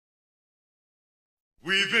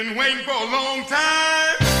We've been waiting for a long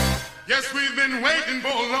time. Yes, we've been waiting for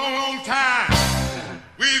a long, long time.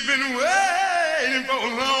 We've been waiting for a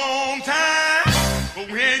long time.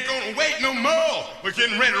 But we ain't gonna wait no more. We're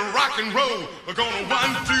getting ready to rock and roll. We're gonna 1,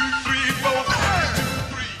 2, 3, 4, 1, 2,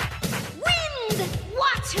 3. Wind,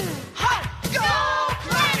 water, heart, go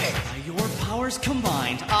planet! By your powers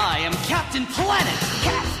combined, I am Captain Planet.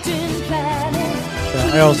 Captain Planet.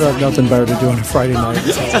 I also have nothing better to do on a Friday night,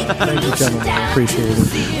 so thank you, gentlemen. I appreciate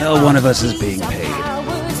it. Well, one of us is being paid.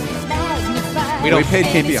 We paid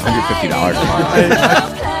KP $150 tomorrow.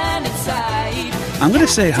 I'm going to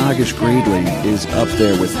say Hoggish Greedley is up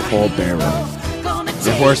there with Paul Bearer.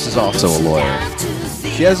 The horse is also a lawyer.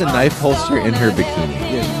 She has a knife holster in her bikini.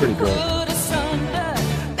 Yeah, it's pretty great.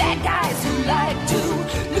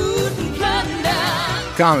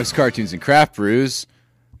 Comics, cartoons, and craft brews.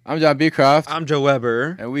 I'm John Beecroft. I'm Joe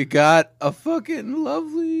Weber. And we got a fucking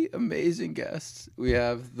lovely, amazing guest. We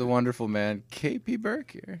have the wonderful man, KP Burke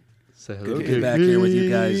here. Say hello. Good to be back here with you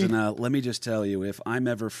guys. And let me just tell you, if I'm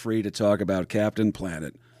ever free to talk about Captain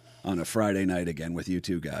Planet on a Friday night again with you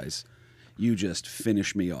two guys, you just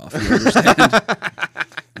finish me off. You understand?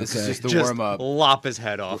 This is just the Just warm-up. lop his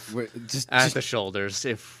head off Just at the shoulders,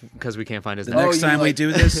 because we can't find his The neck. next time we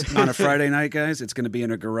do this on a Friday night, guys, it's going to be in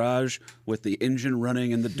a garage with the engine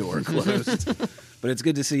running and the door closed. But it's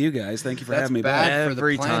good to see you guys. Thank you for having me back. bad for the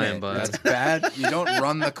Every planet. time, bud. That's bad. You don't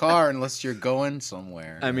run the car unless you're going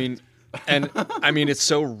somewhere. I mean, it's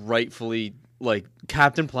so rightfully, like,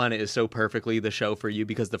 Captain Planet is so perfectly the show for you,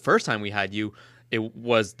 because the first time we had you, it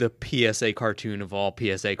was the PSA cartoon of all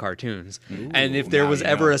PSA cartoons. Ooh, and if there now was you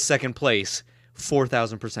ever know. a second place,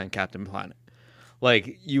 4,000% Captain Planet.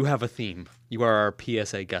 Like, you have a theme. You are our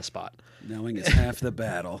PSA guest spot. Knowing it's half the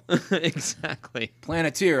battle. Exactly.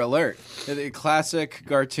 Planeteer alert. They're the classic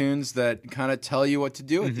cartoons that kind of tell you what to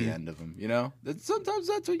do at the end of them, you know? Sometimes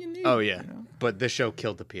that's what you need. Oh, yeah. you know? But this show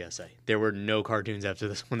killed the PSA. There were no cartoons after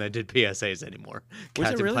this one that did PSAs anymore. Was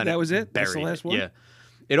it really? That was it? That's the buried last it. one? Yeah.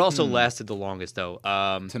 It also lasted the longest, though.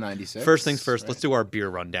 To 96. First things first, right? let's do our beer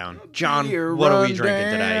rundown. John, Beer what are we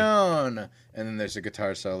drinking today? rundown. And then there's a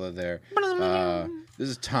guitar solo there. This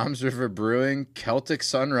is Tom's River Brewing Celtic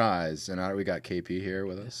Sunrise. And we got KP here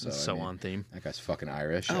with us. So on theme. That guy's fucking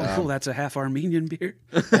Irish. Oh, cool. That's a half Armenian beer?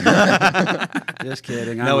 Just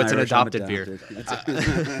kidding. No, I'm it's an Irish, I'm adopted beer.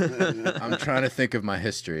 I'm trying to think of my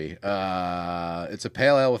history. It's a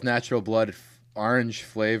pale ale with natural blood orange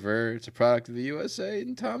flavor. It's a product of the USA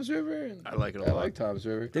and Tom's River. And I like it a I lot. like Tom's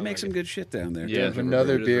River. They make some good shit down there. Yeah. We have Tom's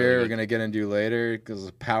another River is beer really we're good. going to get into later because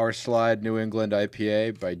it's Power Slide New England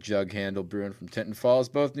IPA by Jug Handle Brewing from Tinton Falls,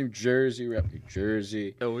 both New Jersey. Rep New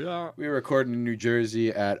Jersey. Oh, yeah. We were recording in New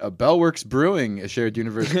Jersey at a Bellworks Brewing, a shared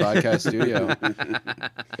universe podcast studio.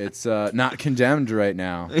 It's not condemned right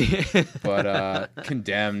now, but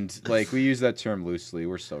condemned. Like, we use that term loosely.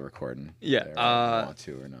 We're still recording. Yeah, there, whether we want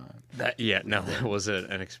to or not. That was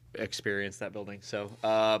an experience, that building. So,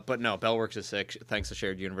 but no, Bellworks is sick, thanks to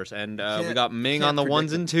Shared Universe. And we got Ming on the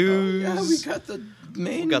ones and twos. Yeah, we got the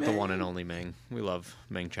main. We got the man. one and only Ming. We love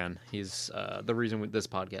Ming Chen. He's the reason this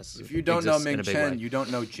podcast. If you don't know exists in Ming a big Chen, way. you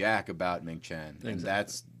don't know jack about Ming Chen, and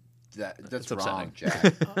that's It's wrong, upsetting.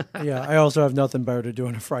 Jack. Yeah, I also have nothing better to do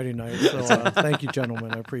on a Friday night, so thank you,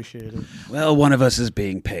 gentlemen. I appreciate it. Well, one of us is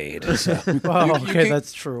being paid. So. Well, You okay, can-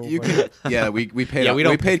 that's true. You but can, yeah, we paid. Yeah, we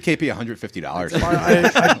paid KP $150.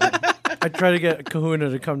 I try to get Kahuna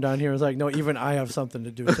to come down here. It's like, no, even I have something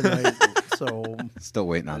to do tonight. So Still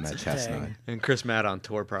waiting on that That's a chestnut. dang. And Chris Matt on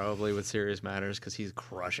tour probably with Serious Matters because he's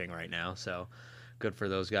crushing right now. So good for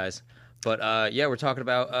those guys. But yeah, we're talking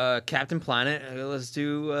about Captain Planet. Let's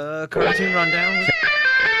do cartoon rundown.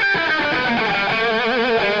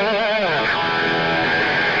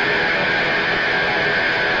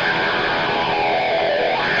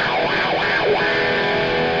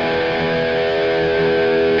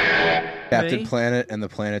 Captain Me? Planet and the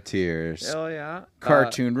Planeteers. Hell yeah.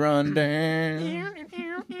 Cartoon rundown.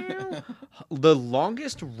 The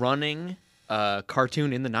longest running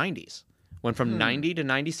cartoon in the 90s. Went from 90 to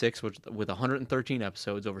 96 with 113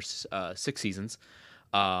 episodes over 6 seasons.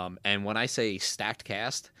 And when I say stacked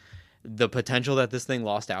cast, the potential that this thing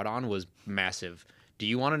lost out on was massive. Do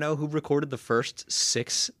you want to know who recorded the first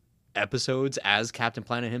 6 episodes as Captain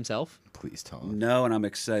Planet himself? Please, Tom. No, and I'm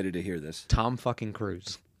excited to hear this. Tom fucking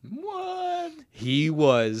Cruise. What? He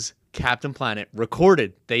was Captain Planet,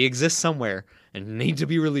 recorded. They exist somewhere and need to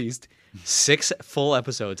be released. 6 full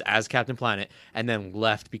episodes as Captain Planet, and then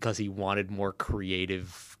left because he wanted more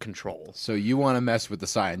creative control. So you want to mess with the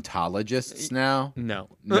Scientologists now? No.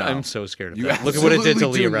 No. I'm so scared of You that. Look at what it did to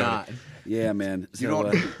absolutely Leah do Remini. not. Yeah, man. You So,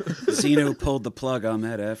 don't- Zeno pulled the plug on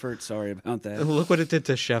that effort. Sorry about that. Look what it did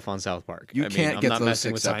to Chef on South Park. You I mean, can't I'm get not those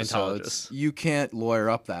messing 6 with episodes. Scientologists. You can't lawyer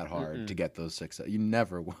up that hard to get those 6. You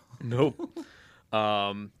never will. Nope.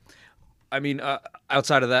 I mean,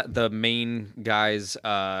 outside of that, the main guys,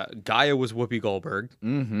 Gaia was Whoopi Goldberg.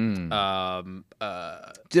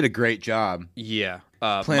 Did a great job. Yeah.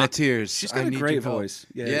 Planeteers. She's I got a need great your help. voice.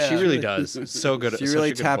 Yeah. She really does. So good. She such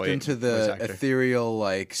really a good tapped voice into the actor. ethereal,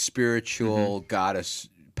 like spiritual goddess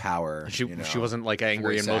power. She you know, she wasn't like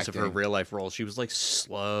angry in voice most of her acting. real life roles. She was like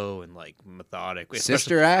slow and like methodic. especially-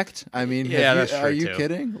 Sister Act. I mean, Yeah, that's are true, you too.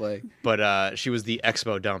 kidding? Like, But she was the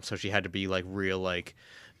expo dump, so she had to be like real like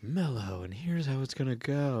mellow and here's how it's gonna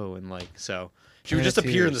go and like so she would just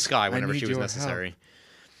appear in the Planeteers, sky I whenever need she was your necessary.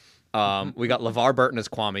 We got LeVar Burton as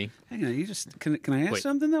Kwame. Hang on, can I ask Wait,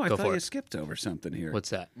 something though? I go thought for you it. skipped over something here. What's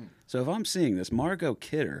that? So if I'm seeing this, Margot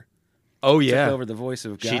Kidder Oh yeah, took over the voice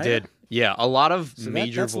of Gaia. she did. Yeah, a lot of So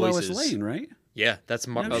major that's voices. Lois Lane, right? Yeah, that's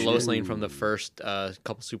No Lois shit. Lane from the first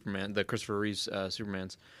couple Superman, the Christopher Reeves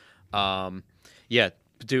Supermans. Yeah,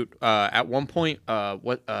 dude. At one point,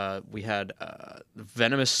 we had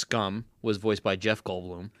Venomous Scum was voiced by Jeff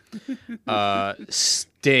Goldblum.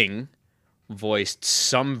 Sting voiced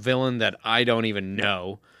some villain that I don't even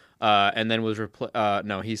know, and then was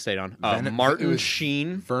no, he stayed on. it Martin was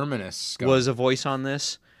Sheen Verminous was a voice on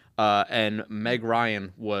this, and Meg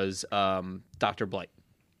Ryan was Dr. Blight.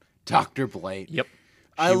 Dr. Blight. Yep.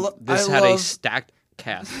 This Had a stacked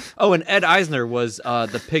cast. Oh, and Ed Eisner was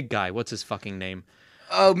the pig guy. What's his fucking name?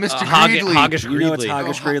 Oh, Mr. Greedley. Hoggish You know it's Greedley.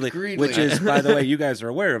 Hoggish Oh, Greeley, Greeley. which is, by the way, you guys are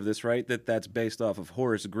aware of this, right? That's based off of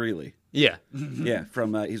Horace Greeley. Yeah. Yeah,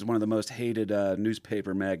 from he's one of the most hated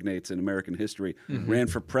newspaper magnates in American history. Mm-hmm. Ran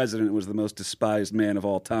for president, and was the most despised man of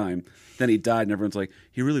all time. Then he died, and everyone's like,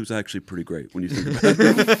 he really was actually pretty great when you think about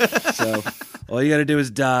it. So all you got to do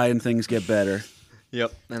is die, and things get better.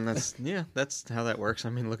 Yep. And that's how that works. I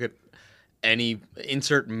mean, look at any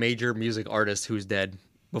insert major music artist who's dead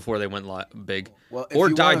before they went big, Well, if or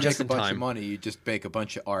you died want to just make in a bunch time. of money, you just make a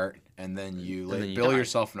bunch of art, and then you then you bill die.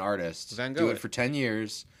 yourself an artist. Van Do Gogh it for 10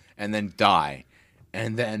 years, and then die.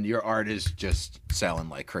 And then your art is just selling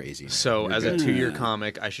like crazy. man. So You're as good. a 2-year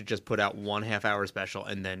comic, I should just put out 1 half-hour special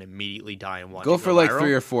and then immediately die and watch. Go it for like viral?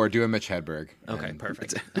 3 or 4. Do a Mitch Hedberg. Okay, and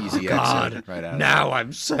perfect. Easy God, exit. Right out. now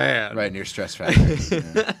I'm sad. Right in your stress factor.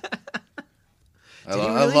 Yeah. I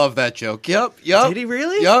really? love that joke. Yep. Did he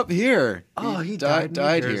really? Yep. Here. Oh, he died in New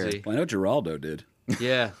died Jersey. here. Well, I know Geraldo did.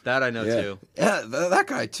 Yeah, that I know Yeah. too. Yeah, that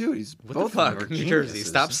guy too. He's What both the of them fuck, are New Jersey? geniuses.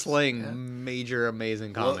 Stop slaying major,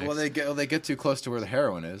 amazing comics. Well, they get too close to where the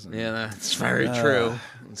heroin is. and- yeah, that's very true.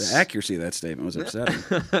 The accuracy of that statement was upsetting.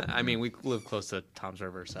 I mean, we live close to Tom's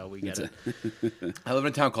River, so we get it. I live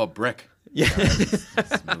in a town called Brick. Yeah.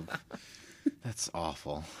 That's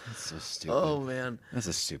awful. That's so stupid. Oh man. That's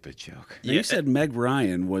a stupid joke. Now, you said Meg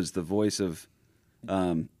Ryan was the voice of,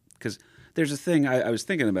 because there's a thing I was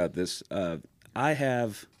thinking about this. I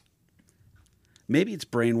have, maybe it's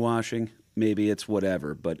brainwashing, maybe it's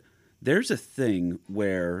whatever, but there's a thing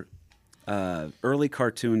where early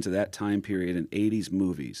cartoons of that time period in 80s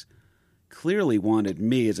movies clearly wanted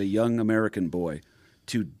me as a young American boy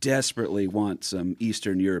to desperately want some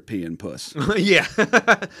Eastern European puss. Yeah.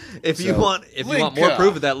 If you want more Linka.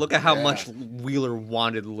 proof of that, look at how much Wheeler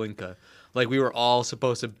wanted Linka. Like we were all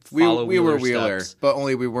supposed to follow We were Wheeler's Wheeler, steps. but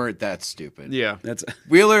only we weren't that stupid. Yeah. That's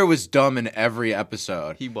Wheeler was dumb in every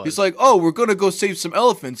episode. He was. He's like, "Oh, we're gonna go save some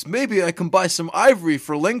elephants. Maybe I can buy some ivory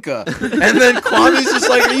for Linka." And then Kwame's just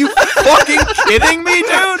like, "Are you fucking kidding me,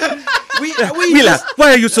 dude? We Wheeler,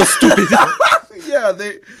 why are you so stupid? yeah,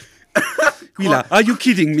 they." Wheeler, are you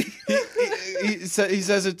kidding me? He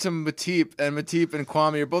says it to Matip, and Matip and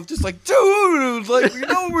Kwame are both just like, dude, like, you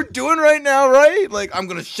know what we're doing right now, right? Like, I'm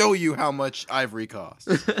gonna show you how much ivory costs,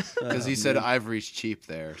 because he said ivory's cheap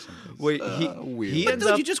there or something. Wait, weird. he But ends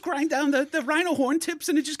dude, up you just grind down the rhino horn tips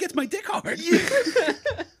and it just gets my dick hard.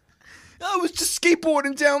 I was just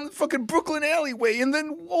skateboarding down the fucking Brooklyn alleyway, and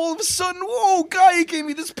then all of a sudden, whoa, guy gave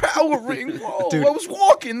me this power ring. Whoa, Dude. I was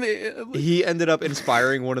walking there. he ended up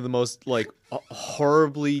inspiring one of the most like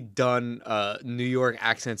horribly done New York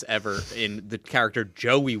accents ever in the character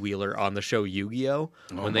Joey Wheeler on the show Yu-Gi-Oh.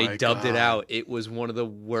 When they my dubbed it God. out, it was one of the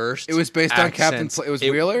worst. It was based on Captain accents. It was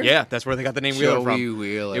Wheeler? Yeah, that's where they got the name Wheeler Joey from.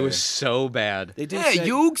 Wheeler. It was so bad. They did Yeah, say-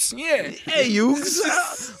 Yugs, yeah. Hey, you!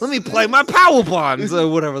 Let me play my power bonds or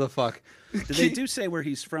whatever the fuck. They do say where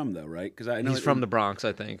he's from, though, right? Because I know He's from the Bronx,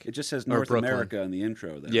 I think. It just says Or North Brooklyn. America in the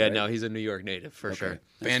intro. There, Yeah, right? no, he's a New York native for sure. That's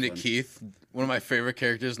Bandit fun. Keith, one of my favorite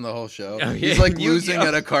characters in the whole show. Oh, yeah. He's like Yu-Gi-Oh. losing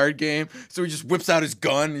at a card game, so he just whips out his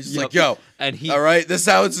gun. He's just Yep. like, "Yo, And he- all right, this is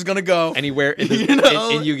how it's gonna go." And he wear in, You know?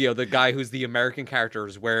 in Yu-Gi-Oh, the guy who's the American character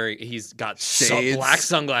is wearing. He's got Shades, black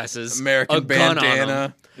sunglasses, American a gun on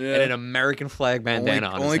bandana, him, yeah. and an American flag bandana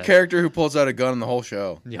on only his head. character who pulls out a gun in the whole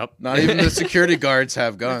show. Yep. Not even the security guards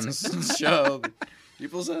have guns in the show. He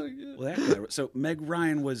pulls out. Yeah. Well, that guy. So Meg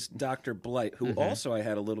Ryan was Dr. Blight, who also I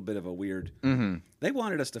had a little bit of a weird. They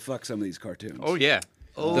wanted us to fuck some of these cartoons. Oh yeah.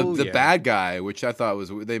 Oh, The yeah. bad guy, which I thought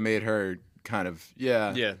was they made her kind of Yeah,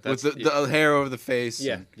 with that's- the hair over the face.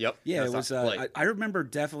 Yeah. and- Yep. Yeah, That's it was. not Blight. I remember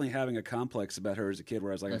definitely having a complex about her as a kid,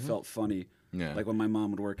 where I was like, I felt funny. Yeah. Like when my mom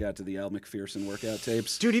would work out to the Al McPherson workout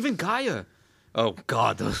tapes. Dude, even Gaia. Oh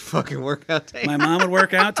God, those fucking workout tapes. My mom would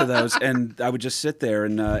work out to those, and I would just sit there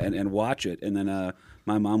and watch it, and then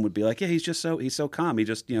my mom would be like, "Yeah, he's so calm. He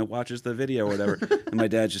just watches the video or whatever." And my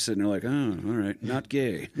dad's just sitting there like, "Oh, all right, not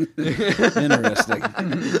gay. Interesting."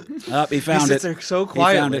 He found sits it. there so He found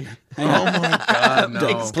quietly. it. Hang on. Oh my God,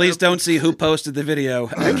 no. Please don't see who posted the video.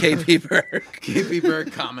 KP Burke. KP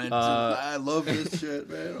Burke comments. I love this shit,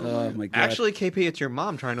 man. Oh my god. Actually, KP, it's your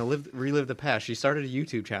mom trying to relive the past. She started a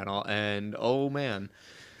YouTube channel, and oh man,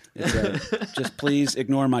 It's, just please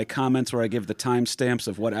ignore my comments where I give the timestamps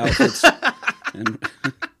of what outfits. And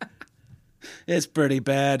it's pretty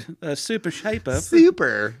bad. Super shape up.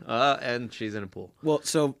 super. And she's in a pool. Well,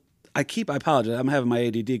 so I apologize. I'm having my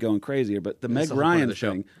ADD going crazy here, but the Meg the whole point of Ryan the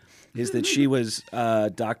show. thing is that she was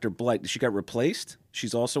Dr. Blight. She got replaced.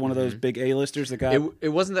 She's also one of those big A-listers that got. It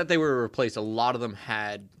wasn't that they were replaced. A lot of them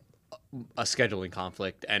had a scheduling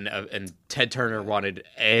conflict, and Ted Turner wanted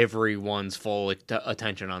everyone's full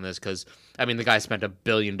attention on this because I mean the guy spent $1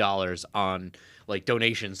 billion on like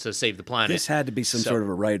donations to save the planet. This had to be some sort of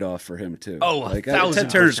a write-off for him too. Oh, like, 1,000%. Ted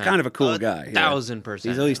Turner's kind of a cool guy. yeah. 1,000%.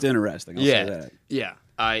 He's at least interesting. I'll say that. Yeah.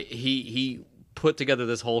 He put together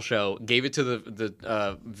this whole show, gave it to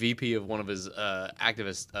the VP of one of his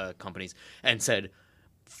activist companies, and said,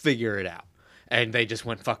 "Figure it out." And they just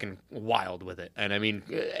went fucking wild with it. And I mean,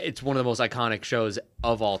 it's one of the most iconic shows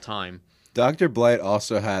of all time. Dr. Blight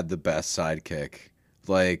also had the best sidekick.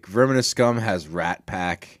 Like Verminous Scum has Rat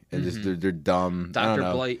Pack, and just they're dumb. I don't Dr.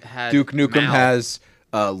 know. Blight had Duke Nukem Mal. has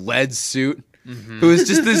Lead Suit, who is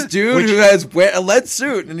just this dude who has a lead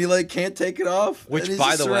suit, and he like can't take it off. Which, and he's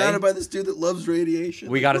by just the way, surrounded by this dude that loves radiation.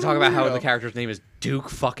 We got to What talk a about how weirdo. the character's name is Duke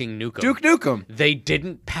fucking Nukem. Duke Nukem. They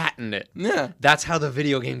didn't patent it. Yeah. That's how the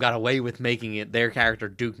video game got away with making it their character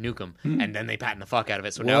Duke Nukem, and then they patent the fuck out of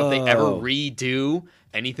it. So now if they ever Whoa. redo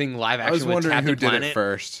anything live I was action with wondering Captain who did Planet, it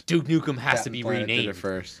first. Duke Nukem has to be Captain Planet did renamed. it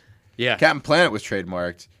first. Yeah. Captain Planet was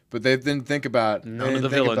trademarked, but they didn't think about None of the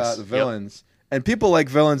About villains. the Yep. villains. And people like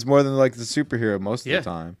villains more than like the superhero most of Yeah. the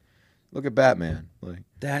time. Look at Batman. Like,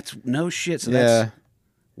 That's no shit. So yeah, that's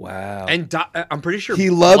wow. And I'm pretty sure he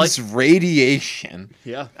loves like- radiation.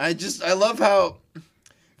 yeah. I love how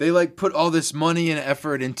they like put all this money and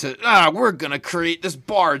effort into we're gonna create this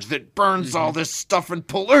barge that burns all this stuff and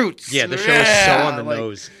pollutes. Yeah, the show is so on the like,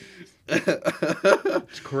 nose.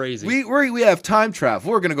 It's crazy. We have time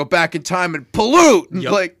travel. We're gonna go back in time and pollute. And,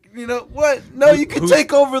 Yep. like, you know what? No, you can who's-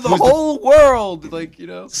 take over the whole world. Like, you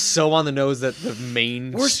know. so on the nose that the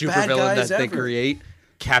main Worst bad supervillain guys that they ever. create,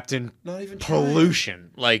 Captain Not even trying.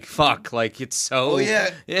 Pollution. Like fuck. Like it's so. Oh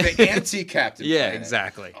yeah, the anti-Captain. Yeah, Planet.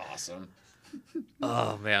 exactly. Awesome.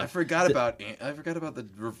 Oh man. I forgot about the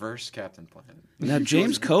reverse Captain Planet. Now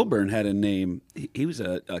James Coburn had a name. He was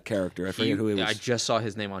a character. I forget who he was. I just saw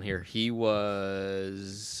his name on here. He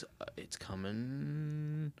was. It's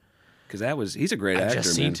coming. Because he's a great actor. I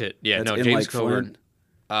just seen man. it. Yeah, That's no, in, James like, Coburn.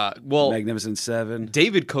 Flint, Well, Magnificent Seven.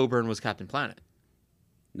 David Coburn was Captain Planet.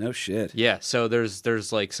 No shit. Yeah, so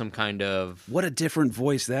there's like some kind of. What a different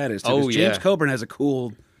voice that is. Too, Oh, 'cause James yeah. Coburn has a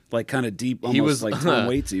cool, like kind of deep, almost was- like Tom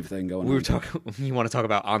Waitsy thing going We on. were talking. You want to talk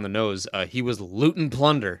about on the nose? He was Loot and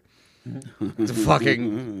Plunder. It's a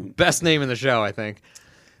fucking best name in the show, I think.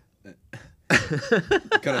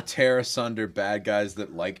 Gonna tear asunder bad guys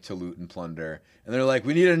that like to loot and plunder, and they're like,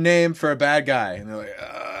 "We need a name for a bad guy," and they're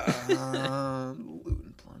like, "Loot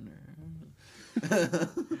and plunder."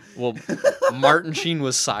 Well, Martin Sheen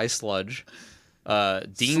was Cy Sludge.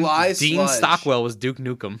 Dean Sly Dean Sludge. Stockwell was Duke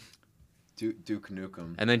Nukem, Duke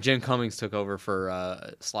Nukem. and then Jim Cummings took over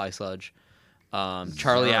for Sly Sludge.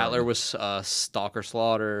 Charlie Adler was Stalker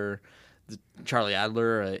Slaughter. Charlie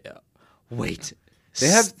Adler. Wait,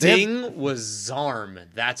 Sting was Zarm.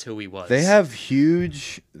 That's who he was. They have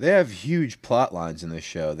huge plot lines in this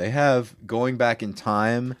show. They have going back in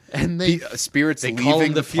time, And they- spirits They leaving call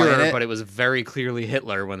him the Fuhrer, planet. but it was very clearly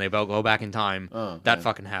Hitler when they go back in time. That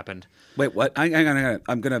fucking happened. Wait, what? Hang on.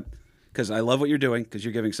 I'm gonna, because I love what you're doing, because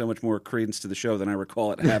you're giving so much more credence to the show than I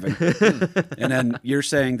recall it having. And then you're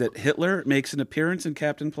saying that Hitler makes an appearance in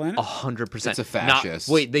Captain Planet. 100%. It's a fascist.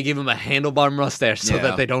 Wait, they give him a handlebar mustache so Yeah.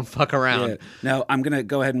 that they don't fuck around. Yeah. Now I'm gonna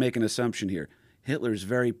go ahead and make an assumption here. Hitler's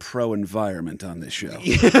very pro-environment on this show.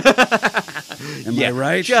 Am I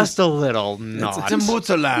right? Just a little not.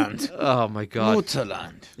 Mutterland. Oh my god.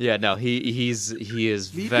 Mutterland. Yeah, no, he is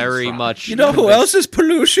very much. You know who else is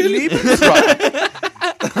pollution?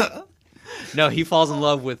 No, he falls in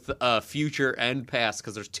love with future and past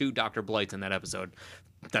because there's 2 Dr. Blights in that episode.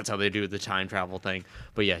 That's how they do the time travel thing.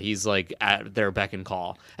 But yeah, he's like at their beck and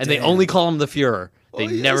call, and they only call him the Fuhrer. They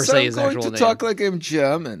never say his actual name. like I'm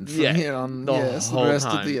German from Yeah, here on. the Yes, whole the rest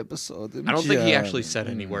time. of the episode. I don't think he actually said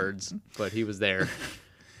any words, but he was there.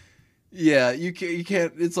 Yeah, you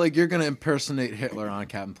can't. It's like you're gonna impersonate Hitler on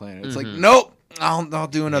Captain Planet. It's like, nope, I'll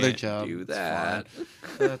do another Can't job. do It's that. fine.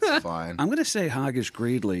 That's fine. I'm gonna say Hoggish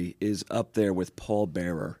Greedley is up there with Paul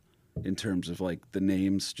Bearer in terms of like the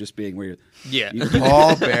names just being weird. Yeah.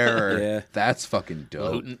 Paul Bearer. Yeah. That's fucking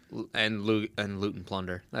dope. Loot and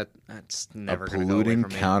plunder. That's A never going to go away polluting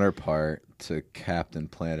from me. counterpart to Captain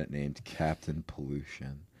Planet named Captain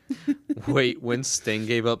Pollution. Wait, when Sting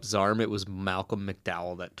gave up Zarm, it was Malcolm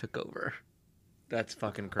McDowell that took over. That's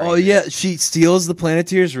fucking crazy. Oh yeah, she steals the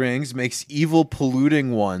Planeteer's rings, makes evil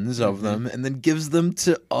polluting ones of them, and then gives them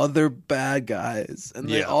to other bad guys, and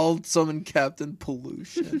they Yeah. all summon Captain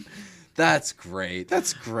Pollution. That's great.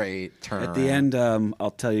 That's great. Turn At the end,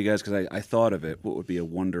 I'll tell you guys because I thought of it. What would be a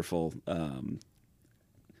wonderful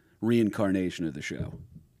reincarnation of the show?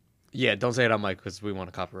 Yeah, don't say it on mic because we want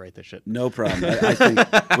to copyright this shit. No problem. I think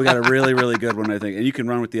we got a really, really good one. I think, and you can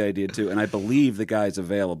run with the idea too. And I believe the guy's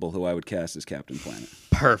available who I would cast as Captain Planet.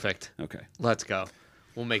 Perfect. Okay. Let's go.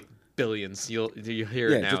 We'll make billions. You'll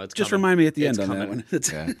hear it Yeah, now. It's just coming. remind me at the It's end on that coming.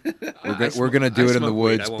 one. Okay. We're gonna do it in the smoke weed. I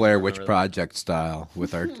woods, won't Blair remember Witch that. Project style,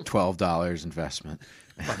 with our $12 investment.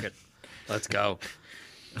 Fuck it. Let's go.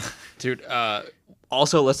 Dude,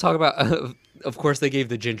 also, let's talk about... of course, they gave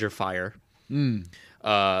the Ginger fire. The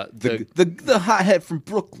hothead from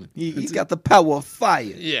Brooklyn. He's got the power of fire.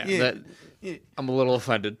 Yeah. I'm a little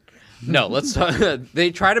offended. No, let's talk. They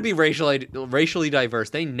try to be racially diverse.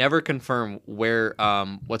 They never confirm where,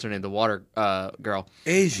 what's her name? The water girl.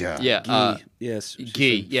 Asia. Yeah. Yes.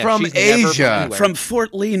 Gee. Yeah, From she's never Asia. anywhere. From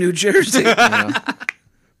Fort Lee, New Jersey.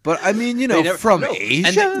 But I mean, They never- from no,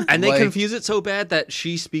 Asia, and they Like, confuse it so bad that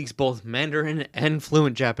she speaks both Mandarin and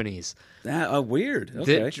fluent Japanese. Weird.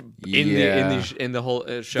 Okay. In the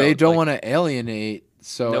whole show, They don't like, want to alienate.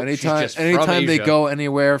 So Nope, she's anytime just from anytime they Asia. go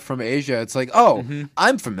anywhere from Asia, it's like, oh,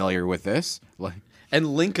 I'm familiar with this. Like,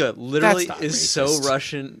 And Linka literally That's not is so racist.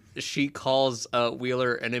 Russian. She calls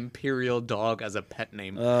Wheeler an imperial dog as a pet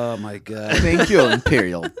name. Oh my God. thank you,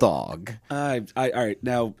 Imperial Dog. All right.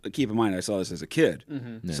 Now, keep in mind, I saw this as a kid,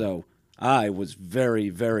 so I was very,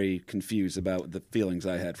 very confused about the feelings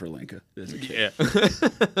I had for Linka as a kid. yeah.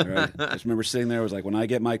 All right? I just remember sitting there. I was like, when I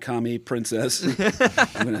get my commie princess,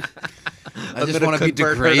 I'm gonna. I just gonna want to be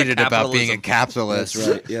convert her to degraded about being a capitalism. capitalist. That's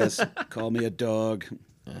right. Yes. Call me a dog.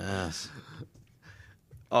 Yes.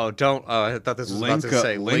 Oh, don't. I thought this was about to Linka-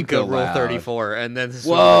 say Linka Linka Rule loud. 34, and then this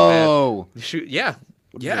Whoa. was shoot. Yeah,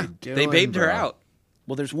 yeah. they They doing, babed her bro? out.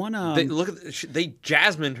 Well, there's one. They look at they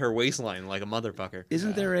jasmined her waistline like a motherfucker.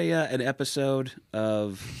 Isn't there an episode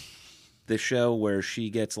of the show where she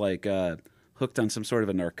gets like hooked on some sort of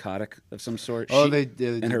a narcotic of some sort? Oh, She- they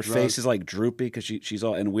did. and her face is like droopy because she's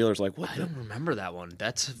all. And Wheeler's like, what? I The? don't remember that one.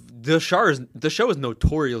 That's the show is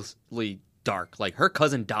notoriously dark. Like her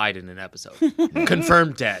cousin died in an episode,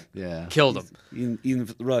 confirmed dead. Yeah. Killed him. In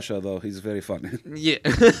Russia, though, he's very funny. Yeah,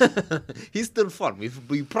 he's still fun.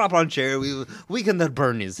 We prop on chair. We can then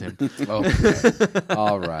burn him. Okay.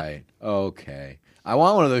 All right. Okay. I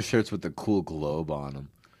want one of those shirts with the cool globe on them.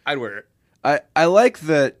 I'd wear it. I like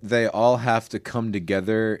that they all have to come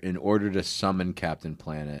together in order to summon Captain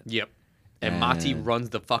Planet. Yep. And Mati And- runs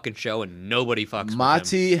the fucking show, and nobody fucks with him.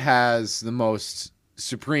 Mati has the most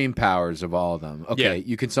supreme powers of all of them. Okay, Yeah.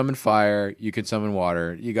 you can summon fire, you can summon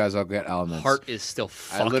water. You guys all get elements. Heart is still I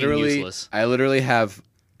fucking useless. literally have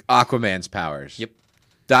Aquaman's powers. Yep.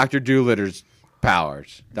 Dr. Doolittle's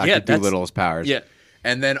powers. Dr. Yeah, that's- Doolittle's powers. Yeah.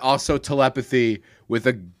 And then also telepathy with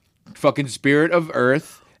a fucking spirit of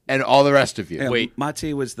Earth and all the rest of you. Yeah, Wait.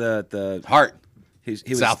 Mati was the Heart. he was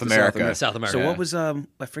South the America. South America. So Yeah. what was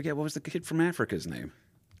I forget what was the kid from Africa's name?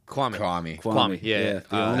 Kwame. Yeah. the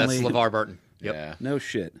That's only- LeVar Burton. Yep. Yeah. No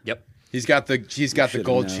shit. Yep. He's got the Should've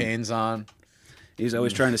gold known. chains on. He's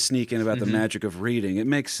always trying to sneak in about the magic of reading. It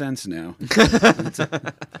makes sense now.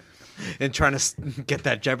 And trying to get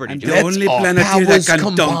that Jeopardy. I'm joke. the only planeteer that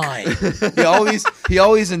can dunk. he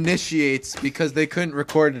always initiates because they couldn't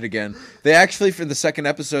record it again. They actually, for the second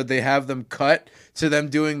episode, they have them cut to them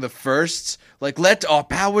doing the firsts. Like, let our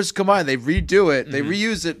powers combine. They redo it. They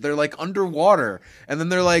reuse it. They're like underwater. And then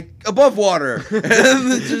they're like above water. And then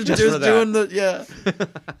they're just for that. doing the,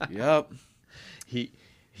 Yep.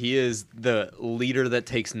 He is the leader that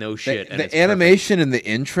takes no shit. and it's The animation in the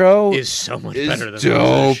intro perfect. Is so much is better than dope, the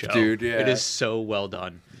rest of the show. dude, yeah. It is so well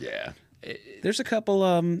done. Yeah. There's a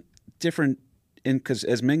couple different, because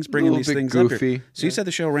as Ming's bringing Little these bit things up goofy. here. So you said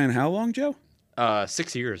the show ran how long, Joe?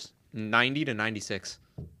 6 years. 90 to 96.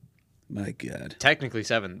 My God. Technically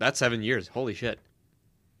 7. That's 7 years. Holy shit.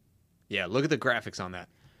 Yeah, look at the graphics on that.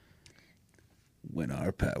 When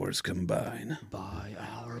our powers combine. By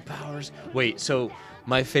our powers. Wait, so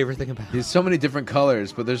my favorite thing about There's so many different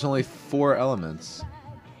colors, but there's only 4 elements.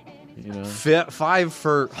 You know? 5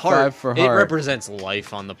 for heart. 5 for It heart. represents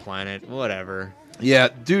life on the planet. Whatever. Yeah,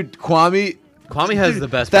 dude, Kwame Kwame has the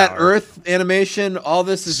best that power. Earth animation, all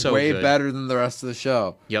this is So way good. better than the rest of the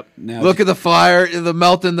show. Yep. Now, Look at the fire, the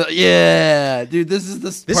melting, dude, this is the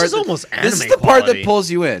This part is almost This is anime the part quality. that pulls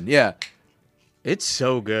you in. Yeah. It's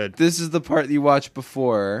so good. This is the part that you watched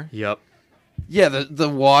before. Yep. Yeah, the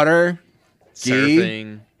water,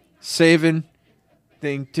 Surfing, saving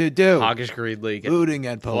thing to do. hoggish greedly. Looting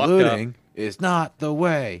and plucked polluting is not the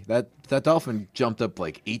way. That dolphin jumped up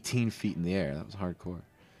like 18 feet in the air. That was hardcore.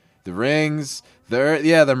 The rings,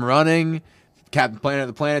 them running. Captain Planet,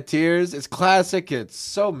 the Planeteers. It's classic. It's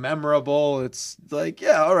so memorable. It's like,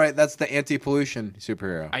 yeah, all right, that's the anti-pollution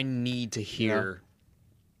superhero. I need to hear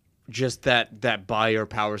just that by your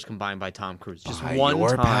powers combined by Tom Cruise. Just By one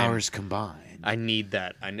your time. powers combined. I need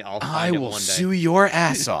that. I'll I find it will one day. sue your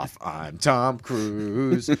ass off. I'm Tom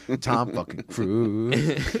Cruise. Tom fucking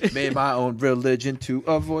Cruise. Made my own religion to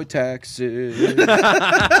avoid taxes.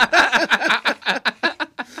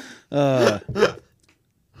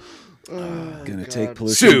 Gonna take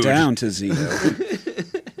pollution Sued. down to zero.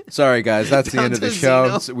 Sorry, guys. That's the Down end of to the show.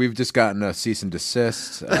 Zeno. So we've just gotten a cease and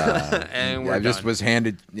desist. And we're I just done. was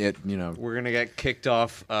handed it, you know. We're gonna get kicked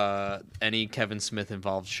off any Kevin Smith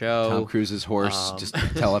involved show. Tom Cruise's horse just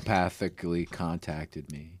telepathically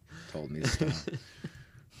contacted me, told me stuff.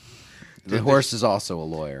 The horse is also a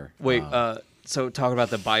lawyer. Wait, so talk about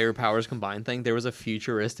the by your powers combined thing. There was a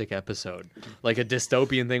futuristic episode, like a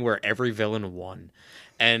dystopian thing where every villain won,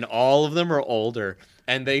 and all of them are older,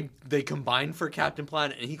 and they combine for Captain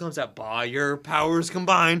Planet, and he comes out by your powers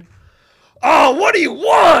combined. Oh, what do you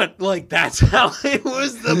want? Like that's how it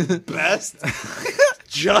was the best.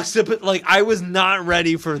 Just a bit like I was not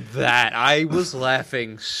ready for that. I was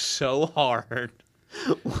laughing so hard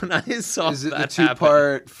when I saw Is it that the happen.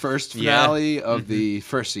 2-part first Yeah. finale of the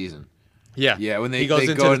first season? Yeah, Yeah, when he goes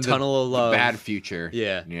they into go the tunnel of the love. bad future.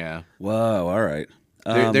 Yeah. Yeah. Whoa, all right.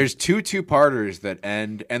 There's two-parters that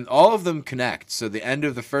end, and all of them connect. So the end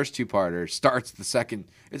of the first 2-parter starts the second.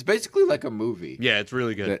 It's basically like a movie Yeah, it's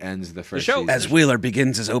really good. that ends the first show- season. As Wheeler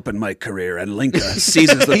begins his open mic career and Linka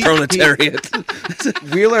seizes the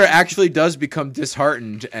proletariat. Wheeler actually does become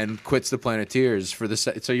disheartened and quits the Planeteers for the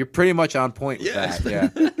so you're pretty much on point with that. Yeah.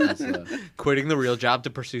 That's, Quitting the real job to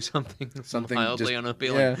pursue something mildly just-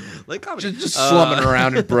 unappealing, yeah. like comedy. just slumming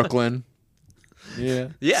around in Brooklyn. Yeah.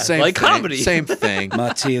 Yeah, Same like thing. comedy. Same thing.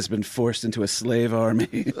 Mati has been forced into a slave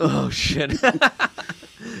army. Oh shit!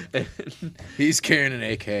 He's carrying an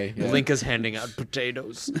AK. Yeah. Link is handing out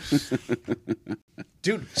potatoes.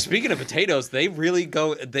 Dude, speaking of potatoes, they really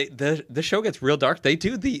go. The show gets real dark. They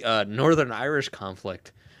do the Northern Irish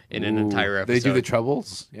conflict in an entire episode. They do the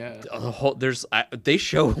Troubles. Yeah. They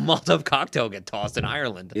show a Molotov cocktail get tossed in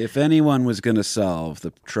Ireland. If anyone was going to solve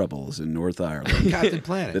the troubles in North Ireland Captain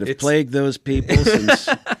Planet. that have plagued those people since,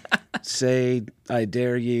 say, I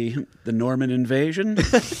dare ye, the Norman invasion,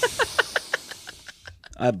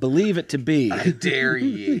 I believe it to be. Dare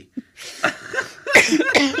ye.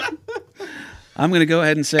 I'm going to go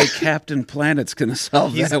ahead and say Captain Planet's going to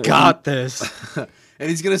solve He's that got this. And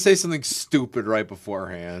he's gonna say something stupid right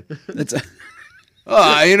beforehand. one. It's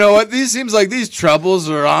a, You know what? These seems like these troubles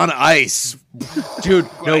are on ice. Dude,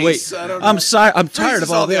 no wait. Ice, I don't know. I'm sorry. I'm tired of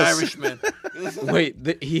all the this. Irishmen.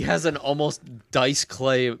 Wait, he has an almost Dice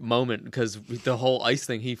Clay moment because the whole ice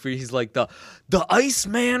thing. He's like the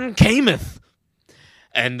Iceman cameth,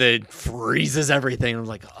 and then freezes everything. I'm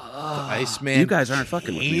like, Iceman. You guys aren't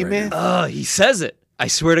fucking with me right now. he says it. I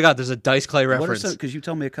swear to God, there's a Dice Clay What are reference. some? Because you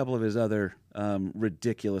told me a couple of his other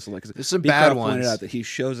ridiculous. There's some Beecroft bad ones. Pointed out that he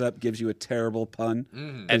shows up, gives you a terrible pun,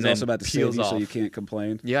 and And he's also then about to save peels you, so off. you can't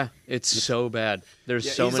complain. Yeah, it's so bad. There's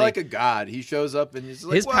Yeah, so he's many. like a god. He shows up and he's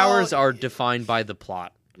like, His well, powers are defined by the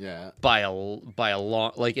plot. Yeah. By a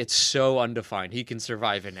long, like it's so undefined. He can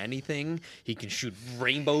survive in anything. He can shoot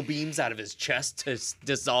rainbow beams out of his chest to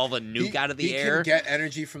dissolve a nuke out of the air. He can get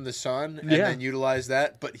energy from the sun and Yeah. then utilize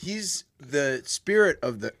that, but he's the spirit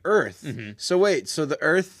of the earth. Mm-hmm. So wait, so the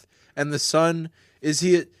earth and the sun, is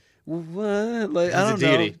he what? Like I He's a don't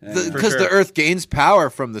deity. know. For Because sure. the earth gains power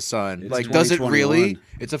from the sun. It's Like does it 2021. really?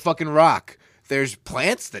 It's a fucking rock. There's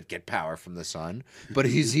plants that get power from the sun, but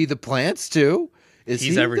is he the plants too? Is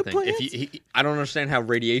He's he everything. The If plants? I don't understand how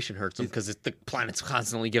radiation hurts him because the planet's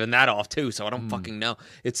constantly giving that off too. So I Hmm. don't fucking know.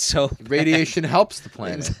 It's so Radiation helps the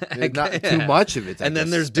planet. Not too much of it. I And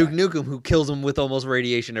then there's Duke suspect. Nukem who kills him with almost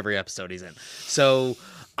radiation every episode he's in. So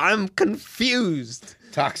I'm confused.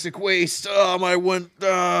 Toxic waste. I went.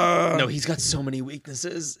 No, he's got so many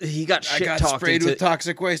weaknesses. He got I shit got talked sprayed into. with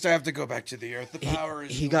toxic waste. I have to go back to the earth. The power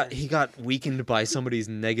is. He got weakened by somebody's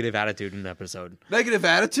negative attitude in an episode. negative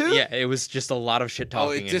attitude. Yeah, it was just a lot of shit Oh,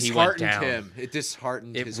 talking, it and he went disheartened down. him. It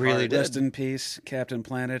disheartened It his really heart. did. Rest in peace, Captain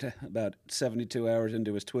Planet. About 72 hours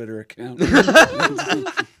into his Twitter account.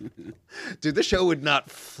 Dude, the show would not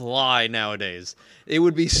fly nowadays. It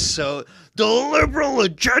would be so the liberal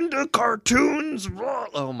agenda cartoons. Raw.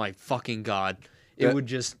 Oh my fucking god! It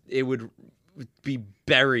would be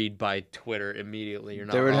buried by Twitter immediately. You're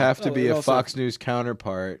not. There would wrong. have to be it a also- Fox News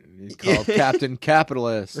counterpart. He's called Captain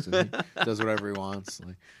Capitalist. And he does whatever he wants.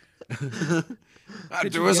 Like, I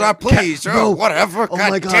do as I please. Whatever. Oh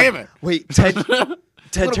my god! Wait, Ted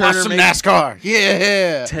Turner made NASCAR.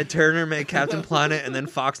 Yeah. Ted Turner made Captain Planet, and then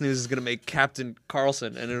Fox News is gonna make Captain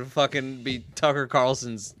Carlson, and it'll fucking be Tucker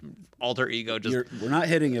Carlson's alter ego. Just We're not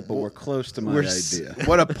hitting it, but we're close to my idea.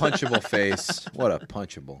 What a punchable face. What a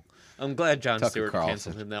punchable. I'm glad Jon Tucker Stewart Carlson.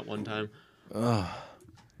 canceled him that one time.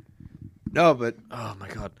 No, but Oh my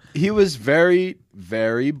god. he was very,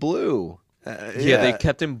 very blue. Yeah, they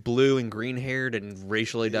kept him blue and green haired and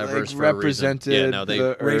racially diverse for a reason. represented Yeah, no, they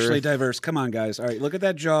the Racially earth. diverse. Come on, guys. All right, look at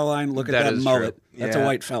that jawline. Look at That that is mullet. true. That's Yeah, a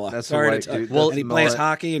white fella. that's a Sorry white to tell dude. you. Well, and he mullet. plays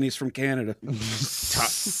hockey, and he's from Canada.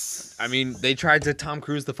 I mean, they tried to Tom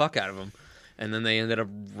Cruise the fuck out of him, and then they ended up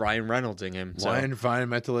Ryan Reynoldsing him. So. Why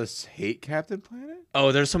environmentalists hate Captain Planet?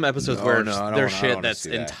 Oh, there's some episodes No, where no, I don't there's wanna- I shit don't wanna that's see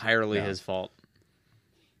that. entirely No. his fault.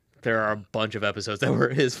 There are a bunch of episodes that were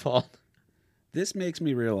his fault. This makes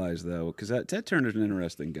me realize, though, because Ted Turner's an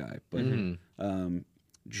interesting guy, but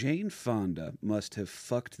Jane Fonda must have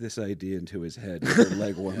fucked this idea into his head with her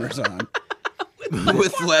leg warmers on.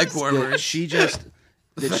 With leg warmers. She just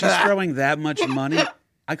that she's throwing that much money.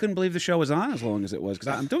 I couldn't believe the show was on as long as it was.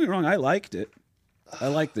 Because I'm doing wrong. I liked it. I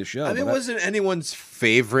liked the show. I mean, it but wasn't anyone's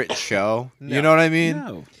favorite show. You know what I mean?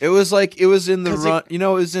 No. It was like it was in the 'Cause run. You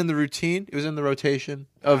know, it was in the routine. It was in the rotation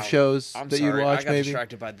of shows I'm that sorry, you'd watch. I got Maybe.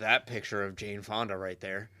 distracted by that picture of Jane Fonda right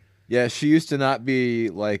there. Yeah, she used to not be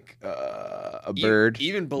like a bird.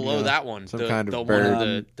 Even below Yeah, that one, some the, kind of the bird.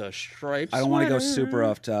 one with the stripes. I don't want to go super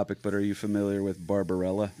off topic, but are you familiar with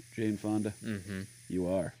Barbarella, Jane Fonda? Mm-hmm. You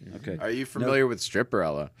are. Okay. Are you familiar with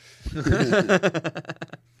Stripperella?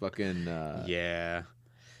 Fucking Yeah.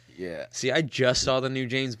 yeah. See, I just saw the new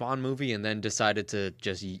James Bond movie and then decided to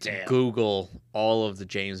just Google all of the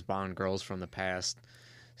James Bond girls from the past.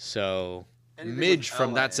 So, Midge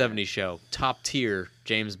from That 70s Show, top tier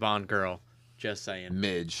James Bond girl. Just saying.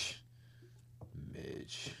 Midge.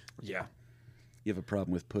 Yeah. You have a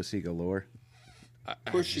problem with Pussy Galore? I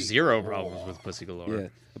have zero problems with Pussy Galore. Yeah.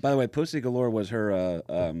 By the way, Pussy Galore was her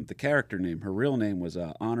the character name. Her real name was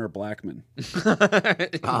Honor Blackman.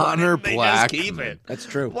 Honor They Black. just keep it. That's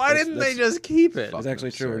true. Why didn't they just keep it? That's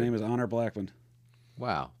actually true. Her absurd. name is Honor Blackman.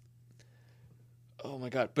 Wow. Oh my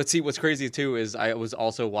god! But see, what's crazy too is I was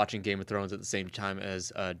also watching Game of Thrones at the same time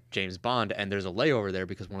as James Bond, and there's a layover there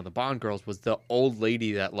because one of the Bond girls was the old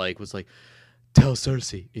lady that was like, "Tell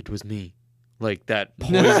Cersei it was me," like that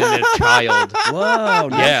poisoned a child. Whoa!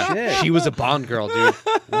 No Yeah, shit. she was a Bond girl, dude.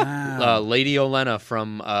 Wow. Lady Olenna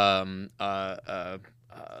from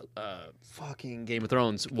fucking Game of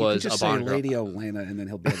Thrones You was can just a Bond say girl. Lady Olenna, and then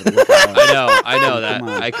he'll be able to look it up. I know that. Come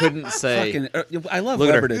on. I couldn't say. Fucking, I love Look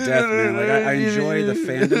at her. Weber to death, man. Like I enjoy the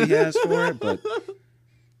fandom he has for it, but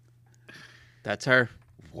That's her.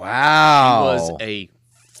 Wow. Was a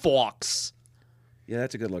fox. yeah,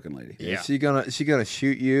 that's a good looking lady. Yeah. Is she gonna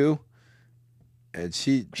shoot you? And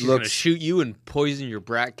She's looks gonna shoot you and poison your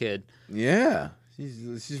brat kid. Yeah.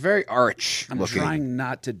 She's very arch I'm looking. trying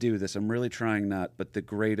not to do this. I'm really trying not. But the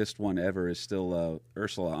greatest one ever is still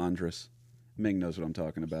Ursula Andress. Ming knows what I'm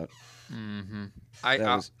talking about.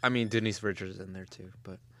 I mean, Denise Richards is in there too,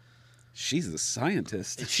 but She's the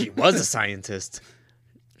scientist. she was a scientist.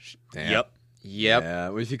 Damn. Yep. Yeah,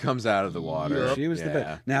 when she comes out of the water. She was the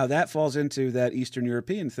best. Now that falls into that Eastern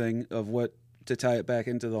European thing of what to tie it back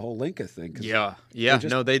into the whole Linka thing. 'cause Yeah.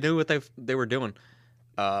 No, they knew what they were doing,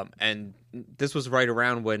 and this was right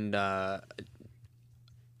around when. I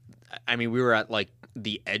mean, we were at like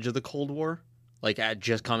the edge of the Cold War, like at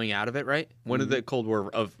just coming out of it, right? When did the Cold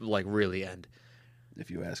War really end? If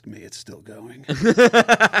you ask me, it's still going.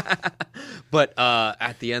 But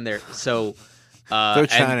at the end there, so Throw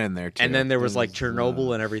China in there, too. And then there was like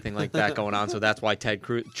Chernobyl and everything like that going on. So that's why Ted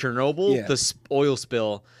Cruz, Chernobyl, the oil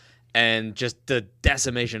spill, and just the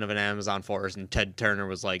decimation of an Amazon forest. And Ted Turner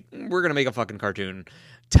was like, "We're gonna make a fucking cartoon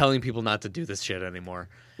telling people not to do this shit anymore."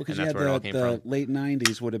 Because and that's where it all came from. the late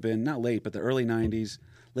 '90s would have been not late, but the early '90s,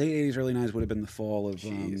 late '80s, early '90s would have been the fall of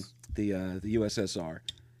the USSR.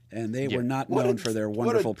 And they were not known for their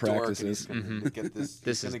wonderful practices.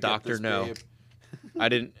 This is Dr. No.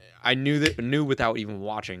 I knew without even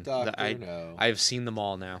watching. No. I have seen them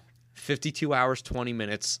all now. 52 hours, 20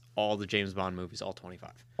 minutes, all the James Bond movies, all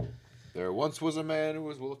 25. There once was a man who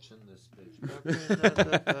was watching this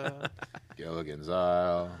bitch. Gilligan's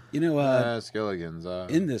Isle. You know, Gilligan's Isle.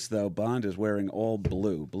 in this, though, Bond is wearing all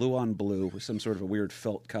blue on blue, with some sort of a weird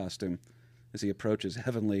felt costume as he approaches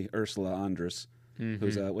heavenly Ursula Andress.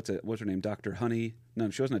 Who's what's her name? Dr. Honey? No,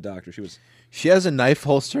 she wasn't a doctor. She has a knife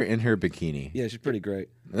holster in her bikini. Yeah, she's pretty great.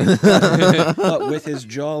 But with his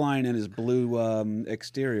jawline and his blue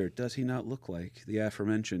exterior, does he not look like the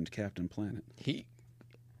aforementioned Captain Planet?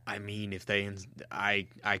 I mean, if they, I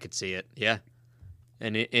could see it. Yeah,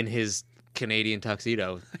 and in his Canadian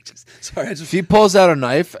tuxedo. She pulls out a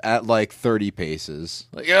knife at like 30 paces.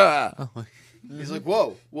 Like, yeah. He's like,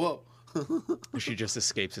 whoa. She just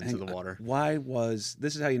escapes into the water.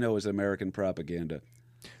 This is how you know it was American propaganda.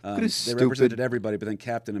 They stupid. represented everybody, but then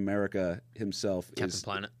Captain America himself Captain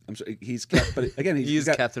Planet. I'm sorry, but again, He's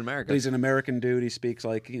Captain America. But he's an American dude. He speaks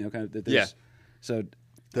like kind of. Yeah. So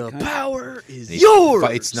the power is He yours.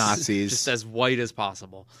 fights Nazis. Just as white as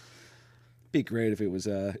possible. be great if he was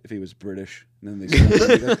British. And then they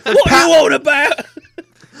what are you on about?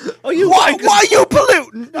 Why you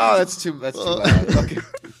polluting? Oh, that's too loud. Okay.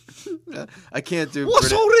 I can't do.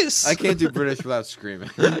 What's all this? I can't do British without screaming.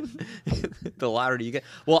 The louder you get.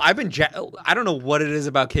 Well, I don't know what it is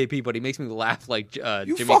about KP, but he makes me laugh like You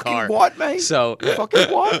Jimmy fucking Carr. what, mate? So You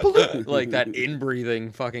fucking what? Polluting? like that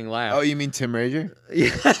in-breathing fucking laugh. Oh, you mean Tim Rager?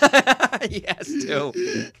 Yes, too.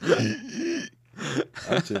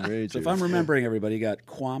 Tim Rager. So if I'm remembering everybody, you got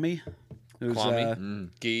Kwame, who's Kwame,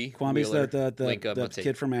 Guy, Kwame's Wheeler, the Linka,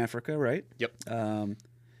 kid from Africa, right? Yep.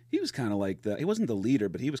 He was kind of like he wasn't the leader,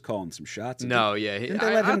 but he was calling some shots. No, yeah. Didn't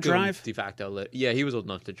they let him drive? De facto. Yeah, he was old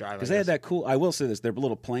enough to drive. Because they had that cool. I will say this: their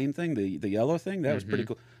little plane thing, the yellow thing, that was pretty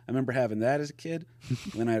cool. I remember having that as a kid.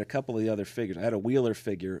 Then I had a couple of the other figures. I had a Wheeler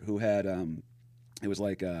figure who had it was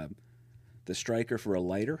like the striker for a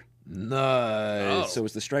lighter. Nice. So it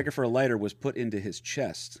was the striker for a lighter was put into his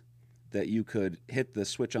chest that you could hit the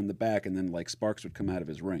switch on the back and then like sparks would come out of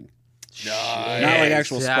his ring. Not like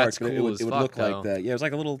actual sparks, but it would look like that. Yeah, it was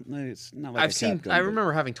like a little. It's not like I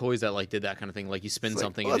remember having toys that like did that kind of thing. Like you spin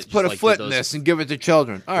something. Let's and it put just, a foot did in those- this and give it to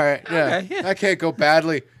children. All right, yeah. Okay, yeah. That can't go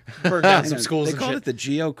badly. burn down some schools They and called shit. it the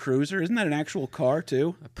Geo Cruiser. Isn't that an actual car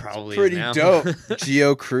too? Probably Pretty is now. dope.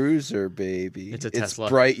 Geo Cruiser, baby. It's a Tesla.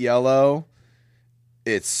 It's bright yellow.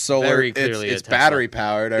 It's solar. Very clearly it's a Tesla. battery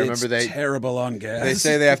powered. I remember It's they terrible on gas. they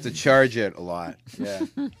say they have to charge it a lot. Yeah.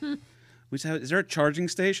 Is there a charging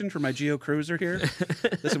station for my Geo Cruiser here?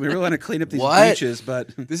 Listen, we really want to clean up these What? beaches, but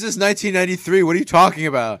This is 1993. What are you talking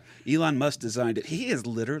about? Elon Musk designed it. He is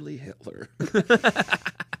literally Hitler.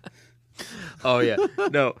 Oh yeah,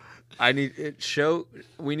 no.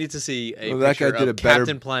 We need to see a Well, that picture guy did of a better-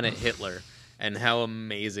 Captain Planet Hitler and how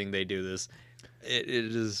amazing they do this. It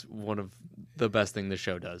is one of the best thing the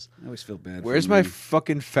show does. I always feel bad. Where's for my him.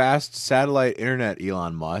 fucking fast satellite internet,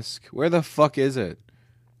 Elon Musk? Where the fuck is it?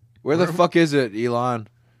 Where the fuck is it, Elon?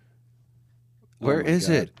 Oh Where my is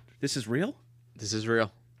God. it? This is real? This is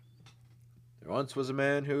real. There once was a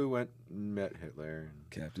man who went and met Hitler.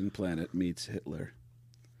 Captain Planet meets Hitler.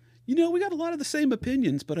 You know, we got a lot of the same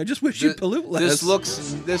opinions, but I just wish you'd pollute less.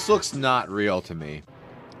 This looks not real to me.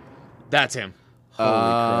 That's him. Holy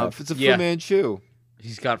crap. It's a Yeah. Fu Manchu.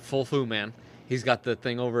 He's got full Fu Man. He's got the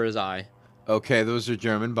thing over his eye. Okay, those are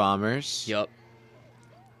German bombers. Yup.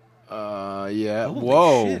 Yeah. Holy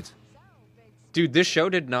Whoa. shit. Dude, this show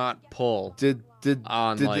did not pull. Did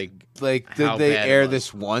On, did like, did how they bad it air was.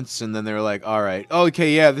 this once and then they were like, all right,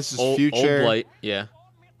 okay, yeah, this is Old future. Blight. Yeah.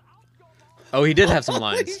 Oh, he did have some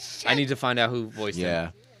lines. I need to find out who voiced him. Yeah.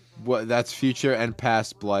 What? That's future and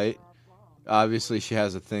past Blight. Obviously, she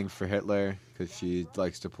has a thing for Hitler because she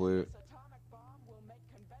likes to pollute.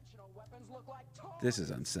 This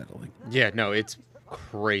is unsettling. Yeah, no, it's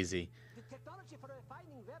crazy.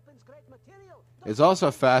 It's also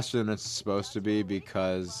faster than it's supposed to be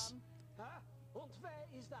because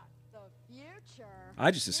I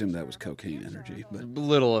just assumed that was cocaine energy, but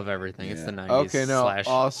Little of everything. It's the 90s. okay, no. slash.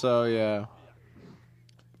 Also, yeah.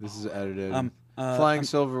 This is edited. Flying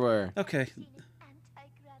silverware. okay.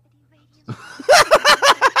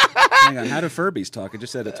 Hang on, how do Furbies talk? It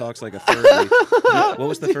just said it talks like a Furby. What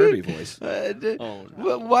was the Furby voice? Oh, no.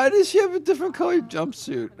 But why does she have a different colored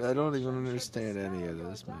jumpsuit? I don't even understand any of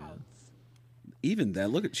this, man. Even then,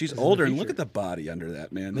 look at she's older and look at the body under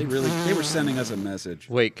that, man. They were sending us a message.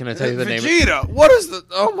 Wait, can I tell you the name? Vegeta, what is the?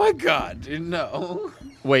 Oh my God, dude, no.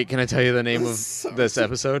 Wait, can I tell you the name of this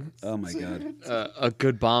episode? Oh my god. A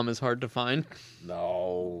good bomb is hard to find.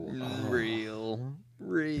 No. Real.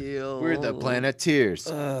 We're the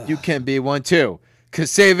Planeteers. You can be one too. Because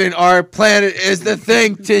saving our planet is the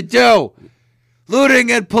thing to do.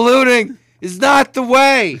 Looting and polluting is not the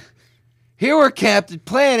way. Here where Captain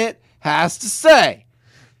Planet has to say,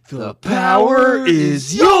 the power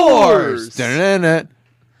is yours. Dun-dun-dun.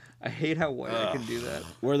 I hate how white I can do that.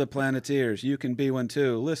 We're the Planeteers. You can be one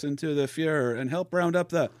too. Listen to the Fuhrer and help round up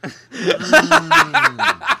the.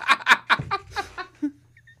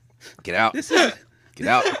 Get out. Get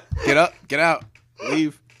out. Get up. Get out.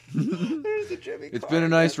 Leave. It's been a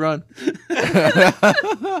nice run.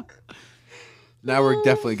 Now we're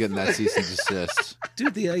definitely getting that cease and desist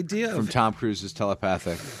Dude, the idea from of Tom Cruise's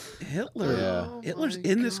telepathic. Hitler. Yeah. Hitler's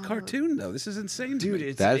in this cartoon though. This is insane, to Dude,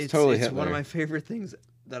 me. That's totally it's one Hitler. of my favorite things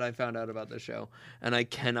that I found out about the show, and I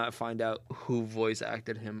cannot find out who voice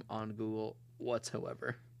acted him on Google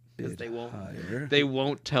whatsoever because they won't. Higher. They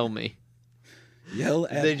won't tell me. Yell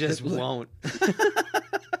at They just Hitler. won't.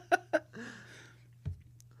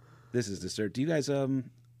 This is disturbing. Do you guys do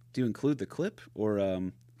you include the clip or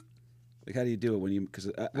like how do you do it when you because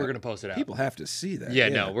We're gonna post it out. People have to see that. Yeah,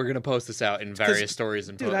 no, we're gonna post this out in various stories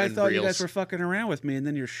and Dude, I and thought reels. you guys were fucking around with me, and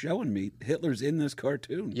then you're showing me Hitler's in this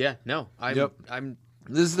cartoon. Yeah, no, Yep. I'm.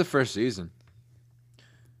 This is the first season.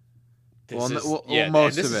 This Well, is, well, yeah,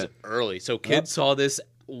 most and this of is it. early. So kids saw this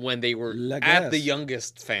when they were La at the gas.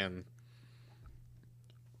 youngest fan.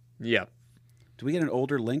 Yeah, Do we get an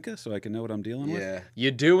older Linka so I can know what I'm dealing with? Yeah.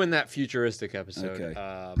 you do in that futuristic episode.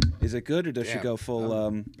 Okay. Is it good or does she Damn. go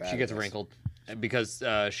full? She gets wrinkled because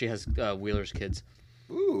she has Wheeler's kids.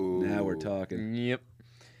 Ooh. Now we're talking. Yep,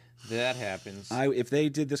 that happens. If they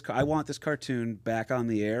did this, I want this cartoon back on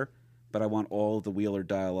the air, but I want all of the Wheeler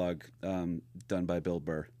dialogue done by Bill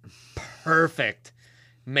Burr. Perfect.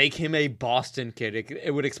 Make him a Boston kid.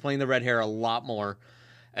 It would explain the red hair a lot more.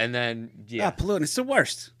 And then yeah, Ah, polluting, it's the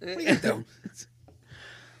worst. What are you doing?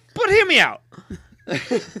 but hear me out.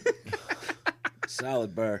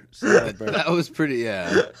 Solid Burr. Solid Burr. That was pretty,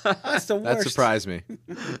 yeah. That's the That worst. surprised me.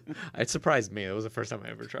 It surprised me. It was the first time I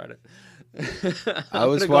ever tried it. I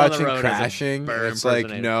was gonna go on the watching road as a Crashing. Burr It's like,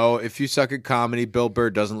 impersonator. no, if you suck at comedy, Bill Burr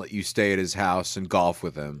doesn't let you stay at his house and golf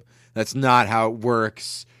with him. That's not how it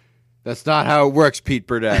works. That's not how it works, Pete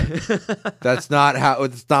Burdett. That's not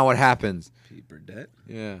what happens. Pete Burdett.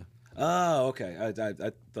 Yeah. Oh, okay. I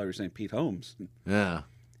thought you were saying Pete Holmes. Yeah.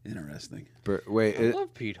 Interesting. Wait, I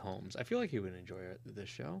love Pete Holmes. I feel like he would enjoy this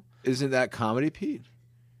show. isn't that Comedy Pete?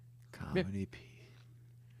 Comedy Pete.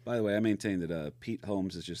 By the way, I maintain that Pete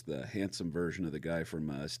Holmes is just the handsome version of the guy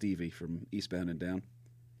from Stevie from Eastbound and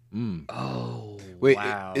Down. Oh, Wait,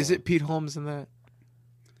 wow. is it Pete Holmes in that?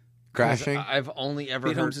 Crashing? I've only ever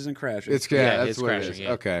Pete heard. Holmes isn't Crashing. It's Yeah, that's it's what it Crashing, is.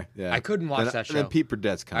 yeah. Okay, yeah. I couldn't watch Then- that show. Then Pete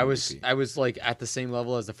Burdett's Comedy I was like at the same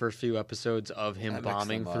level as the first few episodes of him That mixed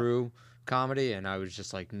bombing them up. through comedy, and I was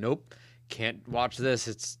just like, nope, can't watch this.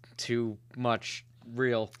 It's too much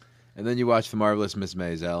real. And then you watch The Marvelous Miss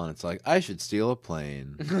Maisel, and it's like, I should steal a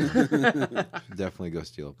plane. Definitely go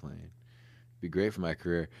steal a plane. Be great for my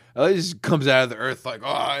career. He just comes out of the earth like, oh,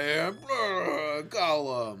 I am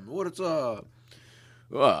Gollum. What's up?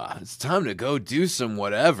 It's time to go do some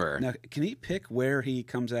whatever. Now, can he pick where he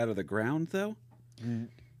comes out of the ground, though?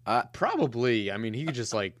 Probably. I mean, he could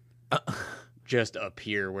just like just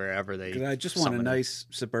appear wherever they. 'Cause I just want a summon him. nice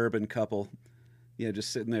suburban couple,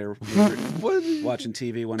 just sitting there watching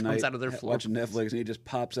TV one night, out of their floor watching Netflix, and he just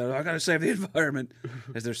pops out. I gotta save the environment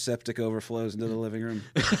as their septic overflows into the living room.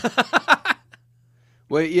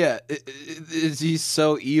 Wait, yeah. Is he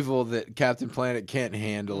so evil that Captain Planet can't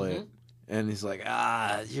handle it? And he's like,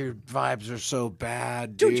 your vibes are so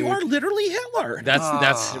bad, dude. Dude, you are literally Hitler.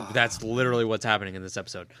 That's literally what's happening in this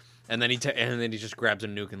episode. And then he just grabs a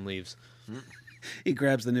nuke and leaves. He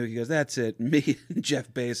grabs the nuke. He goes, "That's it. Me and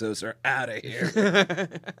Jeff Bezos are out of here."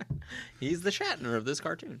 He's the Shatner of this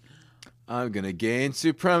cartoon. I'm gonna gain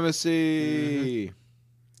supremacy.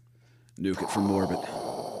 Nuke it from orbit.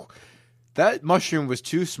 That mushroom was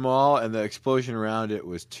too small, and the explosion around it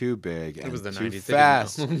was too big. It and was the too 90s.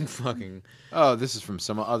 fast. Fucking. Oh, this is from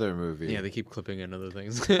some other movie. Yeah, they keep clipping in other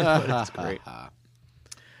things. But it's great.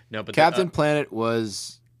 No, but Captain Planet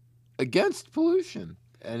was against pollution,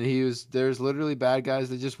 and there's literally bad guys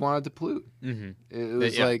that just wanted to pollute. Mm-hmm. It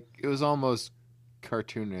was it was almost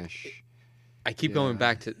cartoonish. I keep going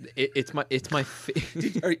back to it. It's my.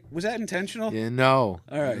 Was that intentional? Yeah, no.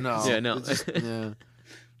 All right. No. Yeah, no. Yeah.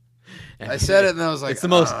 I said it, and I was like, it's the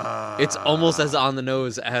most. It's almost as on the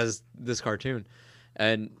nose as this cartoon,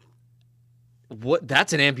 and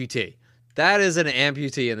that's an amputee. That is an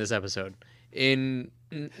amputee in this episode in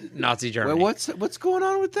Nazi Germany. Well, what's going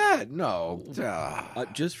on with that? No.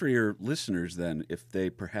 Just for your listeners, then, if they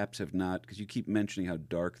perhaps have not, because you keep mentioning how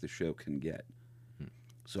dark the show can get,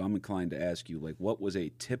 so I'm inclined to ask you, like, what was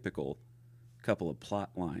a typical couple of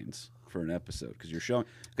plot lines for an episode? Because you're showing,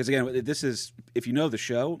 because again, this is, if you know the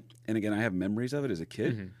show, and again, I have memories of it as a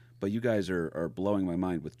kid, but you guys are blowing my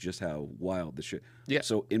mind with just how wild the shit. Yeah.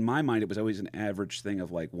 So in my mind, it was always an average thing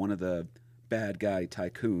of like one of the bad guy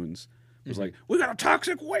tycoons was like, "We got a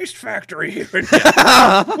toxic waste factory here.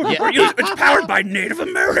 It's powered by Native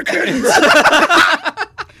Americans."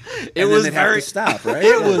 It was very stop, right?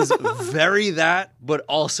 It was very that, but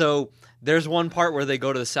also there's one part where they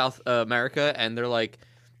go to the South America and they're like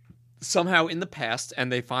somehow in the past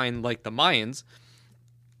and they find like the Mayans,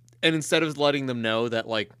 and instead of letting them know that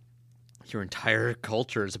like your entire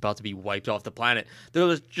culture is about to be wiped off the planet,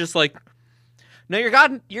 they're just like, "No,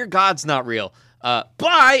 your god's not real.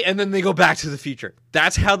 Bye," and then they go back to the future.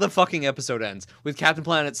 That's how the fucking episode ends, with Captain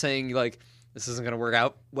Planet saying like, "This isn't gonna work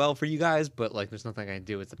out well for you guys, but like there's nothing I can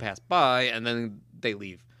do. It's the past. Bye," and then they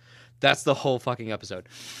leave. That's the whole fucking episode.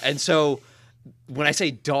 And so when I say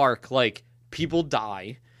dark, like people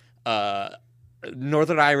die,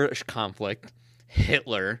 Northern Irish conflict,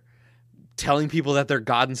 Hitler telling people that their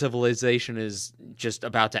god and civilization is just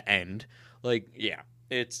about to end. Like, yeah.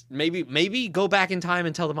 It's maybe go back in time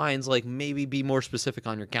and tell the Mayans, like, maybe be more specific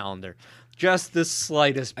on your calendar. Just the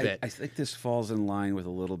slightest bit. I think this falls in line with a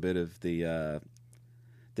little bit of the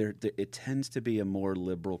it tends to be a more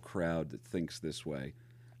liberal crowd that thinks this way,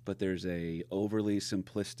 but there's a overly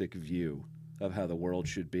simplistic view of how the world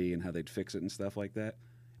should be and how they'd fix it and stuff like that.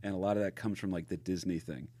 And a lot of that comes from like the Disney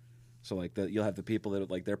thing. So like you'll have the people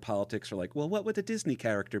that like their politics are like, "Well, what would the Disney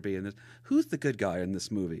character be in this? Who's the good guy in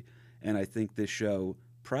this movie?" And I think this show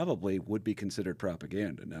probably would be considered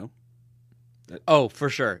propaganda, no? Oh, for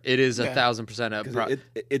sure. It is 1,000%.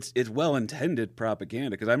 It's well-intended propaganda,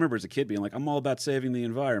 because I remember as a kid being like, "I'm all about saving the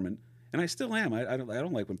environment." And I still am. I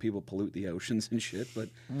don't like when people pollute the oceans and shit, but...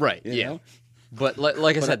 Right, you yeah. know? But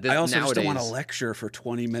like I said, I also nowadays, just don't want to lecture for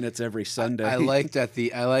 20 minutes every Sunday. I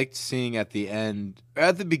liked seeing at the end,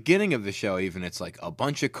 at the beginning of the show even, it's like a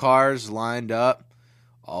bunch of cars lined up,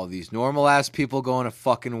 all these normal ass people going to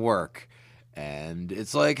fucking work. And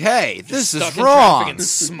it's like, hey, this is wrong. And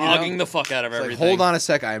smogging the fuck out of everything. Like, hold on a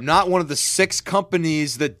sec. I am not one of the 6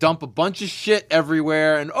 companies that dump a bunch of shit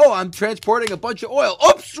everywhere. And, I'm transporting a bunch of oil.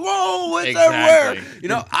 Oops, whoa, it's everywhere. You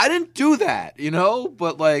know, I didn't do that, you know?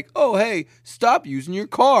 But like, hey, stop using your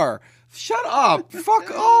car. Shut up.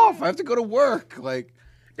 Fuck off. I have to go to work. Like,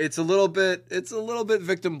 it's a little bit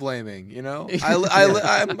victim blaming, you know?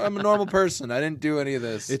 I'm a normal person. I didn't do any of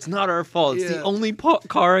this. It's not our fault. It's the only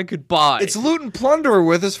car I could buy. It's loot and plunder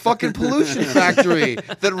with this fucking pollution factory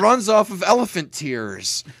that runs off of elephant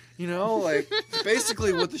tears. You know, like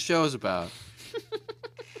basically what the show is about.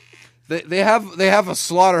 They have a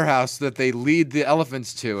slaughterhouse that they lead the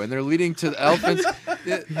elephants to, and they're leading to the elephants.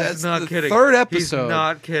 That's not the kidding. third episode. He's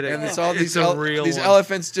not kidding. And it's all these real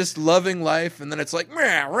elephants just loving life, and then it's like,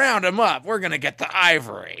 round them up. We're gonna get the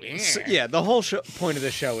ivory. So, yeah, the whole point of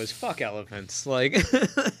the show is fuck elephants. Like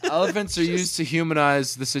elephants are used to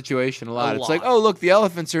humanize the situation a lot. It's like, look, the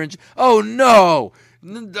elephants are in. Oh no.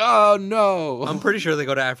 Oh no! I'm pretty sure they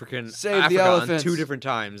go to Africa the on 2 different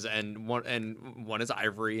times, and one is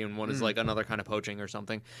ivory, and one is like another kind of poaching or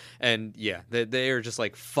something. And yeah, they are just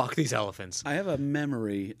like, fuck these elephants. I have a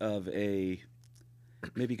memory of I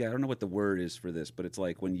don't know what the word is for this, but it's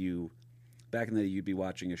like when back in the day, you'd be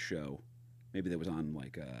watching a show, maybe that was on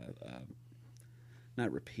like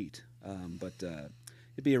not repeat, but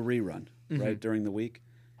it'd be a rerun right during the week.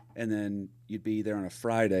 And then you'd be there on a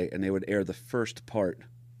Friday, and they would air the first part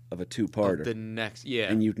a two-parter, The next,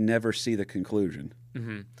 yeah. and you'd never see the conclusion,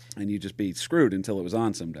 and you'd just be screwed until it was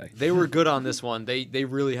on someday. They were good on this one. They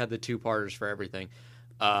really had the 2-parters for everything.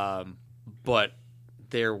 But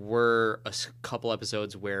there were a couple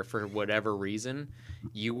episodes where, for whatever reason,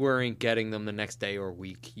 you weren't getting them the next day or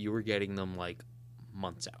week. You were getting them like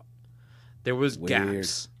months out. There was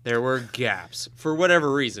gaps. There were gaps for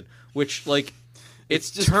whatever reason, which like it's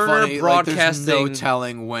just Turner funny. Broadcasting. Like, there's no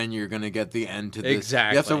telling when you're gonna get the end to this.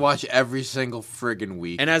 Exactly. You have to watch every single friggin'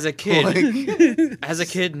 week. And as a kid,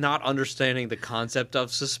 Like- not understanding the concept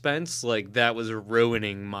of suspense, like that was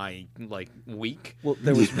ruining my like week. Well,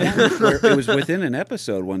 there was one where it was within an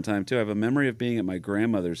episode one time too. I have a memory of being at my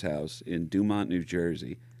grandmother's house in Dumont, New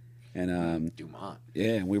Jersey, and Dumont.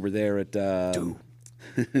 yeah, and we were there at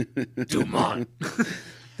Dumont.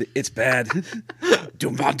 It's bad.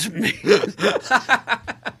 Dumont to me.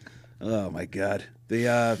 Oh my God.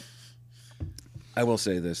 I will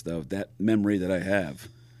say this though, that memory that I have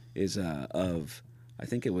is of, I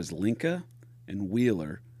think it was Linka and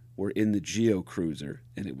Wheeler were in the Geo Cruiser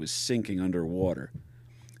and it was sinking underwater.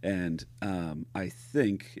 And I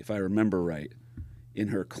think, if I remember right, in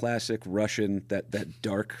her classic Russian, that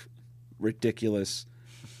dark, ridiculous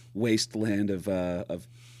wasteland of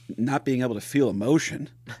not being able to feel emotion,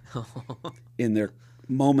 in their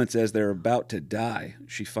moments as they're about to die,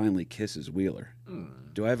 she finally kisses Wheeler.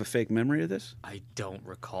 Do I have a fake memory of this? I don't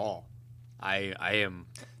recall. I am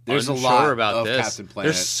There's a unsure lot about of this. Captain Planet.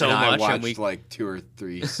 There's so and much, I and watched we. like 2 or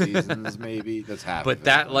 3 seasons, maybe. That's half. But of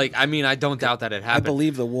that, it. like, I mean, I don't doubt that it I happened.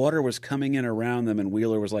 believe the water was coming in around them, and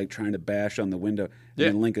Wheeler was like trying to bash on the window. And Yeah.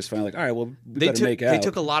 then Link is finally like, "All right, well, we they better took make out." they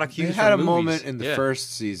took a lot of cues. they had a from moment movies. in the Yeah.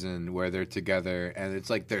 first season where they're together, and it's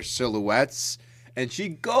like their silhouettes, and she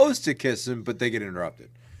goes to kiss him, but they get interrupted.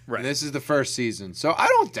 Right. And this is the first season, so I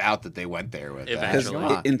don't doubt that they went there with that. Eventually.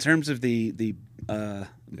 Come on. In terms of the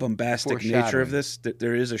bombastic nature Foreshadowing. of this,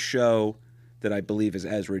 there is a show that I believe is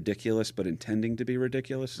as ridiculous, but intending to be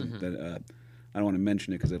ridiculous. And that I don't want to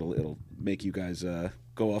mention it because it'll make you guys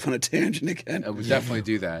go off on a tangent again. We definitely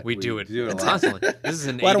do that. We do it a lot. constantly. This is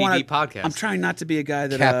an Well, I don't ADD wanna- podcast. I'm trying not to be a guy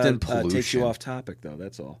that Captain takes you Pollution. off topic, though.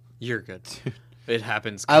 That's all. You're good. It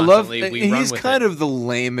happens I love. constantly. We run He's with kind it. of the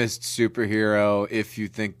lamest superhero. If you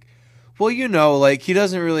think, well, you know, like he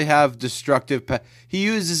doesn't really have destructive. He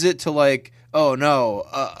uses it to like, oh no,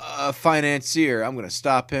 a financier. I'm gonna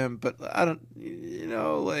stop him, but I don't. You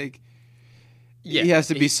know, like. Yeah, he has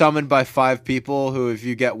to be summoned by 5 people who, if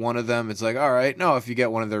you get one of them, it's like, all right. No, if you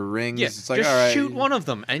get one of their rings, Yeah, it's like, just all right. shoot one of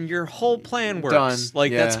them, and your whole plan works. Done.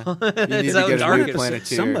 Like Yeah. that's, You that's need how to get dark a it new is.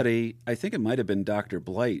 Planeteer. Somebody, I think it might have been Dr.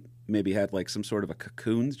 Blight, maybe had like some sort of a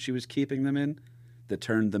cocoon that she was keeping them in that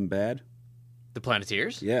turned them bad. The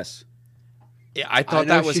Planeteers. Yes. Yeah, I I thought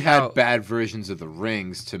know that was she how. had bad versions of the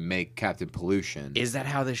rings to make Captain Pollution. Is that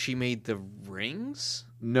how she made the rings?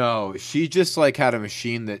 No, she just like had a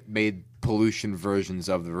machine that made pollution versions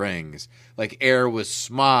of the rings. Like air was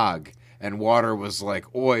smog and water was like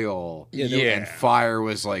oil. Yeah. And fire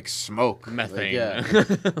was like smoke. Methane.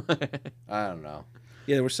 I don't know.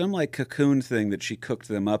 Yeah, there was some like cocoon thing that she cooked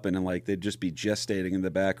them up in, and like they'd just be gestating in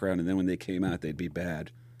the background, and then when they came out, they'd be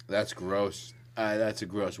bad. That's gross. That's a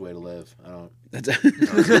gross way to live. I don't That's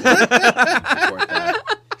support that.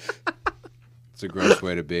 It's a gross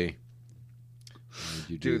way to be. Why would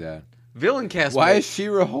you do Dude, that? Villain cast. Why is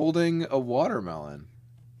She-Ra holding a watermelon?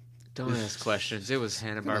 Don't ask questions. It was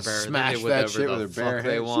Hanna Gonna Barbera. smash They did that whatever shit with the her bare fuck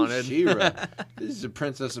they hands. wanted. She-Ra. This is a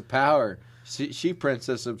princess of power. She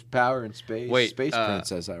princess of power in space. Wait, Space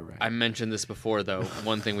princess, all right. I mentioned this before, though.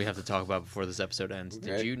 One thing we have to talk about before this episode ends.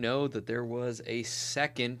 Did Okay. you know that there was a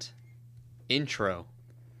second intro?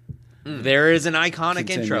 There is an iconic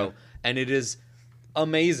Continue. intro, and it is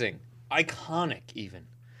amazing. Iconic, even.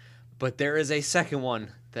 But there is a second one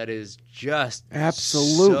that is just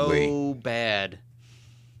Absolutely. so bad.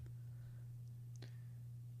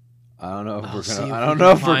 I don't know if I'll we're see gonna. if I we don't can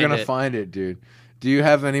know if we're find gonna it. find it, dude. Do you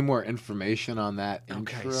have any more information on that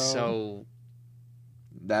Okay, intro? so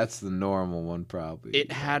That's the normal one, probably.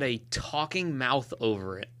 it had a talking mouth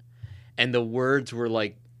over it, and the words were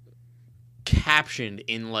like captioned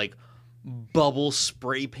in like bubble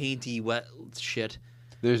spray painty wet shit.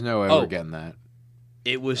 There's no way Oh. we're getting that.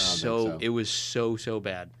 It was I don't so, think so. it was so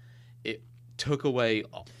bad. It took away.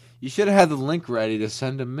 You should have had the link ready to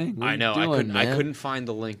send to Ming. What I are know. you doing, I man? couldn't find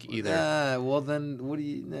the link either. Well, then what do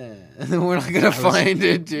you? Nah. We're not gonna find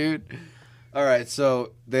it, dude. All right,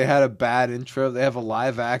 so they had a bad intro. They have a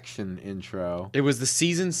live action intro. It was the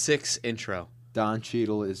season 6 intro. Don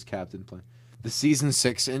Cheadle is Captain Planet. The season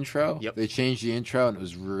 6 intro. Yep. They changed the intro and it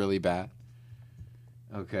was really bad.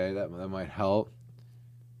 Okay, that might help.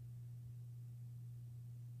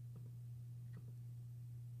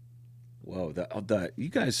 Whoa, you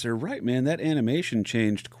guys are right, man. That animation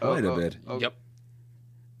changed quite a bit. Yep.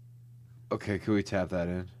 Okay, can we tap that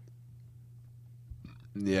in?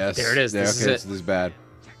 Yes. There it is. Yeah, This is okay, it. so this is bad.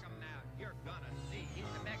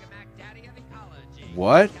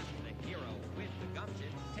 What?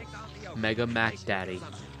 Mega Mac Daddy.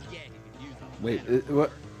 Wait,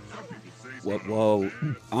 what? Whoa,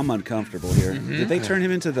 I'm uncomfortable here. Did they turn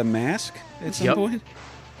him into the Mask at some Yep. point?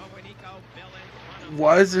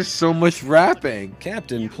 Why is there so much rapping?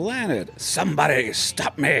 Captain Planet, somebody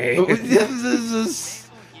stop me!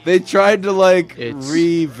 They tried to like It's-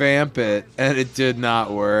 revamp it, and it did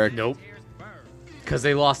not work. Nope. Because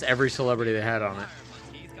they lost every celebrity they had on it.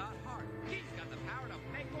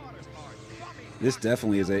 This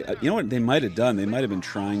definitely is a. You know what they might have done? They might have been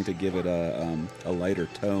trying to give it a lighter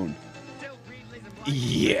tone.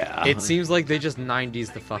 Yeah. It seems like they just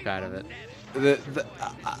 90s the fuck out of it.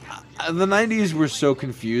 The 90s were so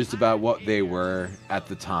confused about what they were at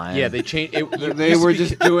the time. Yeah, they changed it. They were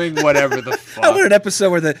just doing whatever the fuck. I want an episode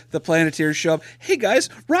where the Planeteers show up. Hey guys,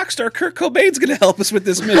 Rockstar Kurt Cobain's going to help us with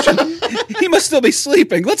this mission. He must still be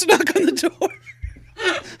sleeping. Let's knock on the door.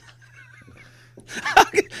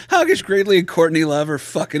 Hoggish Gradley and Courtney Love are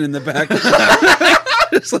fucking in the back,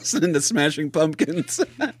 just listening to Smashing Pumpkins.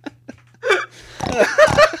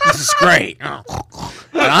 This is great. And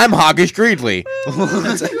I'm Hoggish Greedley.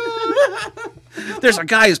 There's a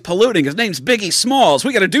guy who's polluting. His name's Biggie Smalls.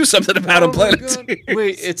 We got to do something about him, Planeteers.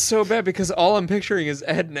 Wait, it's so bad because all I'm picturing is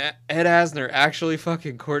Ed Asner actually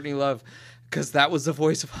fucking Courtney Love. Because that was the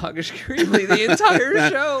voice of Hoggish Greeley the entire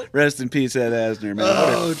show. Rest in peace, Ed Asner, man.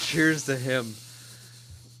 Oh, cheers to him.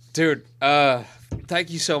 Dude, thank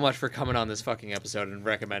you so much for coming on this fucking episode and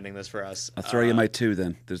recommending this for us. I'll throw you my two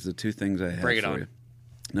then. There's the two things I have Bring it for on. you.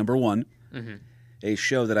 Number one, a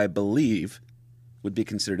show that I believe would be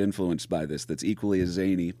considered influenced by this that's equally as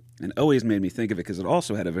zany and always made me think of it because it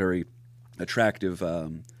also had a very attractive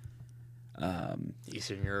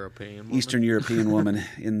Eastern European woman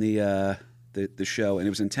in the show, and it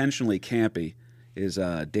was intentionally campy, is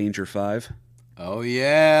Danger 5. Oh,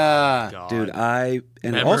 yeah. God. Dude, and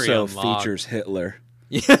it Memory also unlocked. features Hitler.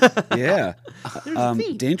 Yeah.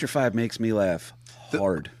 Danger 5 makes me laugh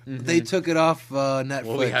hard. They took it off Netflix.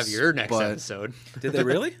 Well, we have your next but- episode. Did they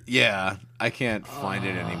really? Yeah, I can't find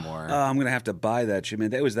it anymore. I'm going to have to buy that shit, man.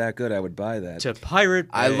 That was that good, I would buy that. To Pirate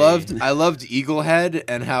Bay. I loved Eaglehead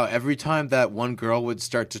and how every time that one girl would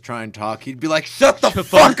start to try and talk, he'd be like, "Shut the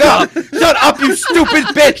fuck up! Shut up, you stupid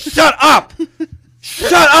bitch! Shut up!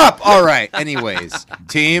 Shut up! All right. Anyways,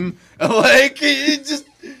 team, like it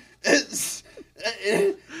just,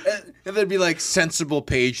 and there'd be like sensible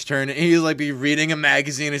page turn, and he'd like be reading a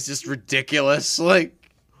magazine. It's just ridiculous. Like,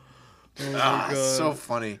 it's so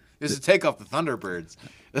funny. This is Take Off the Thunderbirds.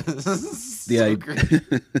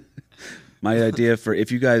 My idea for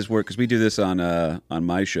if you guys work, because we do this on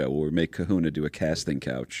my show where we make Kahuna do a casting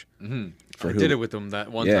couch. For I who- did it with them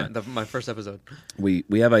that one Yeah. time, my first episode. We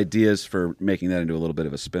have ideas for making that into a little bit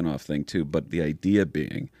of a spin-off thing too, but the idea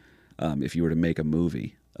being if you were to make a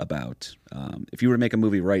movie about if you were to make a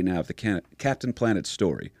movie right now of the Captain Planet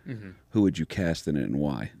story, who would you cast in it and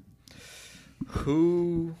why?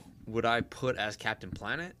 Who would I put as Captain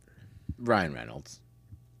Planet? Ryan Reynolds.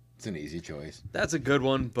 It's an easy choice. That's a good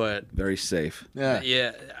one, but Very safe. Yeah.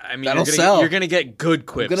 yeah, I mean, That'll you're gonna, sell. you're gonna get good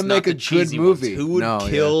quips. gonna not make the a good cheesy movie. Ones. Who would No, yeah.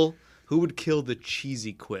 kill? Who would kill the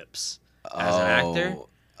cheesy quips as an actor?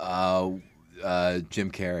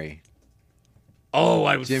 Jim Carrey. Oh,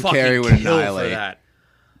 I would Jim fucking Carrey would kill annihilate. for that.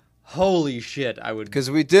 Holy shit, I would.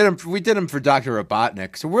 Because we did him for Dr.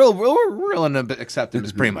 Robotnik, so we're willing to accept him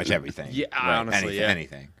as pretty much everything. Yeah, honestly, yeah.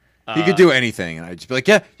 anything. He could do anything, and I'd just be like,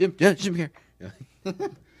 yeah, Jim Carrey.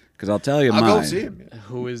 Because I'll tell you I'll mine. go see him.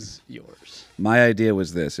 Who is yours? My idea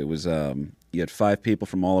was this. It was you had 5 people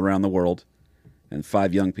from all around the world and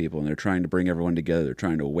 5 young people, and they're trying to bring everyone together. They're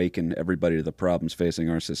trying to awaken everybody to the problems facing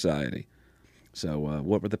our society. So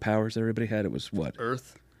what were the powers that everybody had? It was what?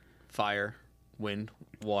 Earth, fire, wind,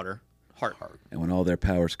 water, heart. And when all their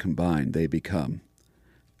powers combine, they become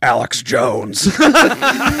Alex Jones.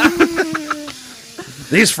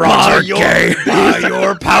 These frogs are gay.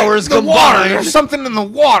 Your powers Water. combined. There's something in the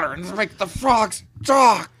water, and make the frogs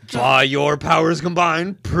talk. By your powers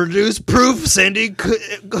combined, produce proof Sandy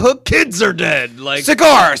Hook kids are dead. Like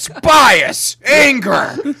Cigars, bias,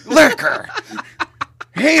 anger, liquor,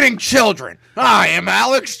 hating children. I am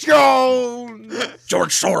Alex Jones.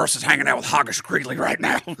 George Soros is hanging out with Hoggish Greeley right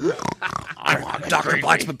now. Dr.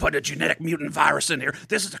 Black's been putting a genetic mutant virus in here.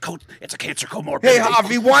 This is it's a cancer comorbidity. Hey,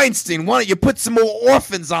 Harvey Weinstein, why don't you put some more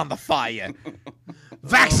orphans on the fire?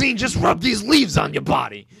 vaccine, just rub these leaves on your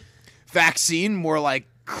body. Vaccine, more like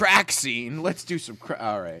crack scene. Let's do some crack.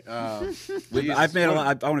 All right. I've made a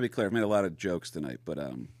lot. I want to be clear. I've made a lot of jokes tonight, but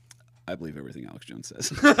I believe everything Alex Jones says.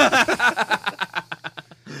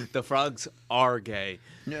 The frogs are gay.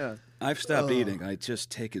 Yeah. I've stopped eating. I just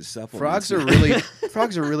take his supplements.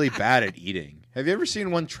 Frogs are really bad at eating. Have you ever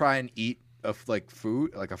seen one try and eat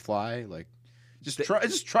food, like a fly? Like just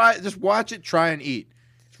watch it try and eat.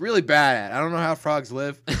 It's really bad at it. I don't know how frogs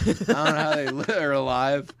live. I don't know how they are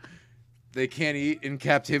alive. They can't eat in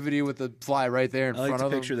captivity with the fly right there in I like front to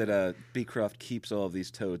of them. picture that Beecroft keeps all of these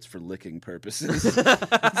toads for licking purposes.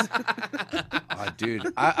 Dude,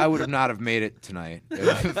 I would have not have made it tonight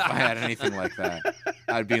if I had anything like that.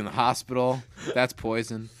 I'd be in the hospital. That's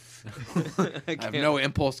poison. I have no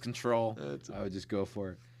impulse control. I would just go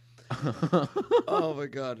for it. Oh my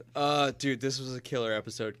god, dude, this was a killer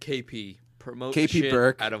episode. KP, promote KP shit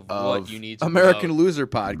Burke out of what you need to American promote. Loser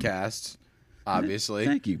podcast, obviously.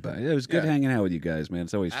 Thank you, buddy. It was good hanging out with you guys, man.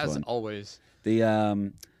 It's always As fun. always.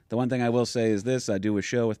 The one thing I will say is this: I do a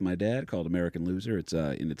show with my dad called American Loser. It's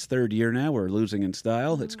in its third year now. We're losing in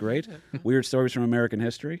style. It's great. Weird stories from American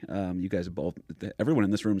history. You guys have both. Everyone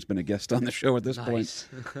in this room has been a guest on the show at this point.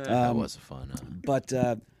 That was fun. But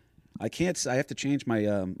I can't. I have to change my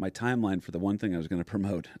my timeline for the one thing I was going to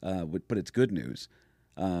promote. But it's good news.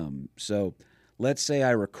 So let's say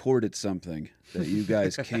I recorded something that you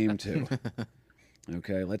guys came to.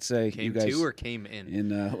 Okay, let's say Came you guys to or came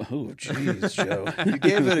in? oh, jeez, Joe. You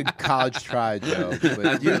gave it a college try, Joe,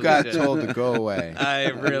 but you got told to go away. I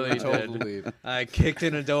really Told to did. leave. I kicked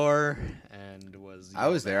in a door and was. I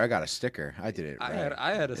was there. I got a sticker. I did it right.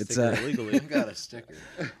 I had a It's, sticker legally. got a sticker.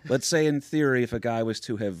 Let's say, in theory, if a guy was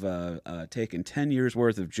to have taken 10 years'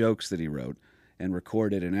 worth of jokes that he wrote and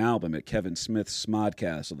recorded an album at Kevin Smith's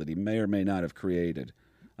Smodcastle that he may or may not have created,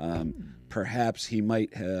 perhaps he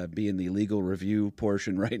might be in the legal review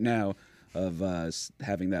portion right now of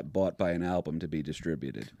having that bought by an album to be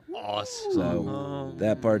distributed. Awesome. So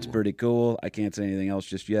that part's pretty cool. I can't say anything else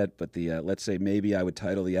just yet, but let's say maybe I would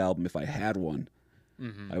title the album, if I had one,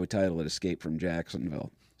 I would title it Escape from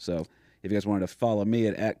Jacksonville. So if you guys wanted to follow me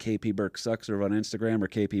at KP Burke Sucks on Instagram or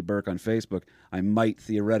KP Burke on Facebook, I might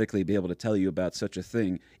theoretically be able to tell you about such a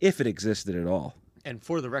thing if it existed at all. And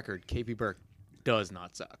for the record, KP Burke does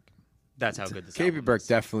not suck. That's how good this KP album Burke is.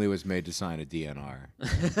 definitely was made to sign a DNR.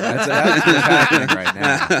 That's what's happening right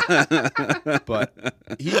now. But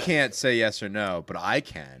he can't say yes or no, but I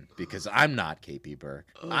can because I'm not KP Burke.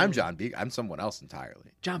 I'm John Beek. I'm someone else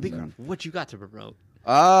entirely. John Beecroft, what you got to promote?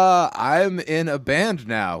 I'm in a band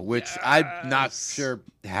now, which I'm not sure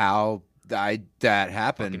how that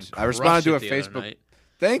happened. I responded to a Crushed it the other Facebook. night.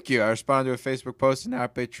 Thank you. I responded to a Facebook post, and now I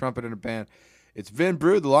play trumpet in a band. It's Vin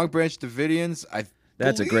Brew, the Long Branch Davidians.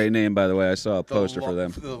 That's a great name, by the way. I saw a poster for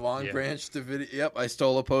them. The Long Branch Davidians. Yep, I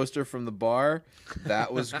stole a poster from the bar.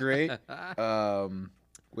 That was great.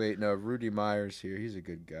 Wait, no, Rudy Myers here. He's a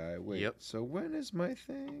good guy. Wait, Yep. so when is my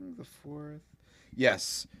thing? The 4th?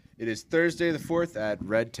 Yes, it is Thursday the 4th at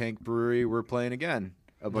Red Tank Brewery. We're playing again.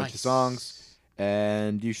 A bunch of Nice. songs,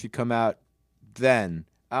 and you should come out then.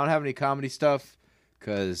 I don't have any comedy stuff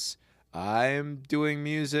because I'm doing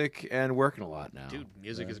music and working a lot now. Dude,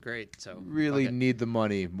 music is great. So Really fuck it. need the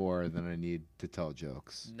money more than I need to tell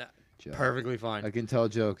jokes. No, Joe. perfectly fine. I can tell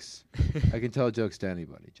jokes. I can tell jokes to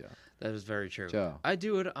anybody, Joe. That is very true. Joe. I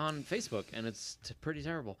do it on Facebook, and it's pretty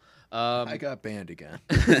terrible. I got banned again.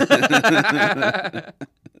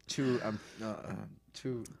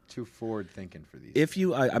 Too forward thinking for these. If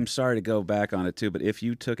you, I'm sorry to go back on it too, but if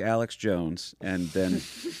you took Alex Jones and then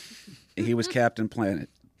he was Captain Planet,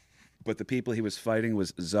 but the people he was fighting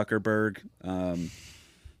was Zuckerberg,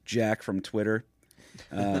 Jack from Twitter,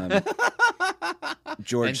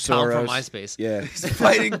 George And Soros, Tom from MySpace. Yeah,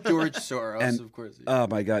 fighting George Soros, And- of course. oh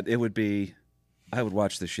my God, it would be. I would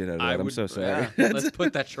watch the shit out of that. I'm so sorry. Let's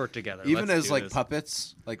put that short together. Even Let's as do like this.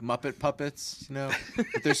 puppets, like Muppet puppets, you know,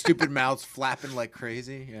 with their stupid mouths flapping like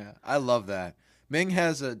crazy. Yeah, I love that. Ming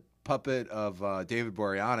has a puppet of David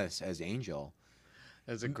Boreanaz as Angel.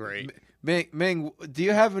 That's a great. Ming, do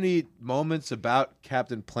you have any moments about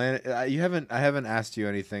Captain Planet? I haven't asked you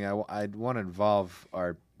anything. I want to involve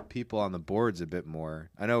our people on the boards a bit more.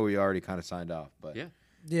 I know we already kind of signed off, but Yeah.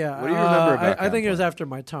 Yeah. What do you remember about I think it was Captain after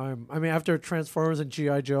my time. I mean, after Transformers and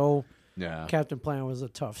G.I. Joe, yeah. Captain Planet was a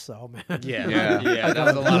tough sell, man. Yeah, Yeah. yeah, that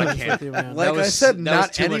was a lot of Honest camp. with you, man. Like That was- I said, that was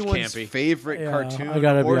not too much anyone's campy. favorite Yeah, cartoon I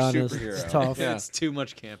gotta or be honest, superhero. it's tough. Yeah. It's too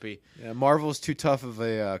much campy. Yeah, Marvel's too tough of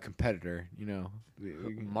a competitor, you know.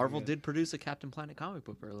 Marvel did produce a Captain Planet comic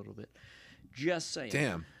book for a little bit. Just saying.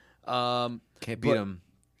 Damn. Um, Can't beat But- them.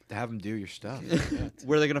 have them do your stuff.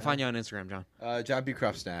 Where are they gonna find you on Instagram, John? John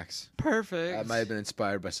Beecroft Snacks. Perfect. I might have been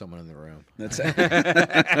inspired by someone in the room. That's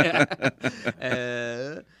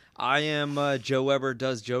I am Joe Weber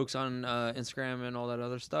does jokes on Instagram and all that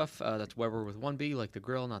other stuff. That's Weber with 1B, like the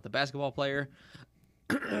grill, not the basketball player.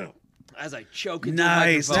 As I choke into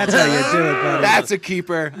nice. the That's microphone. how you do it, buddy. That's a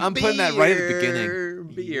keeper. I'm putting that right at the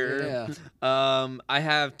beginning. Beer. I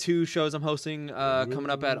have 2 shows I'm hosting coming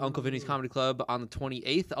up at Uncle Vinny's Comedy Club on the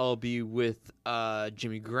 28th. I'll be with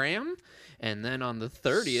Jimmy Graham. And then on the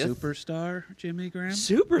 30th... Superstar Jimmy Graham?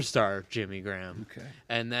 Superstar Jimmy Graham. Okay.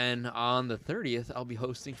 And then on the 30th, I'll be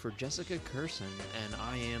hosting for Jessica Curson. And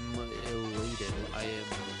I am elated. I am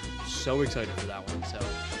so excited for that one. So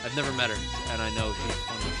I've never met her, and I know she's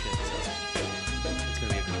funny as shit. So it's going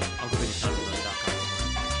to be a good one. UncleVinny'sComedyClub.com.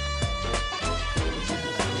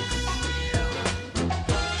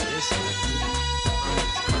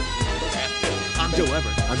 I'm Joe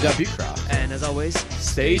Weber. I'm John Beecroft. And as always,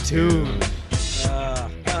 stay tuned. We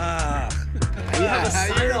have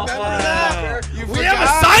a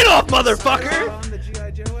sign-off, motherfucker! On the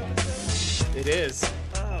G.I. Joe episode? It is.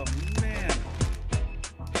 Oh, man.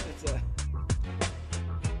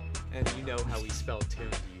 And you know how we spell tune,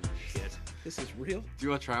 you shit. This is real? Do you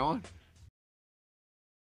want to try one?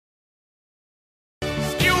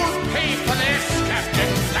 You'll pay for this,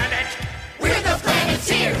 Captain Planet. We're the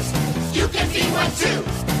Planeteers. You can be one too.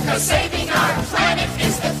 Cause saving our planet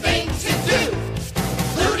is the thing to do.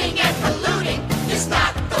 Looting and polluting is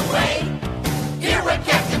not the way. Hear what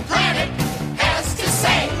Captain Planet has to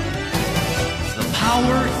say. The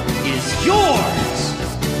power is yours!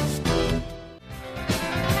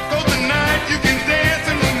 So tonight you can dance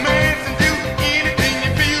and romance and do anything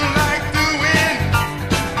you feel like doing.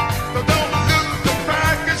 So don't look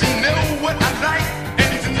surprised, cause you know what I like.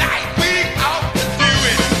 And tonight we ought to do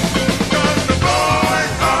it. Cause the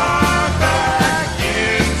boys are back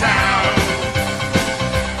in town.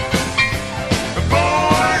 The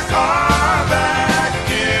boys are back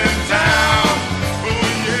in town. Oh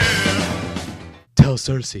yeah. Tell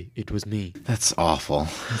Cersei it was me. That's awful.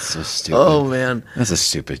 That's so stupid. Oh, man. That's a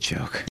stupid joke.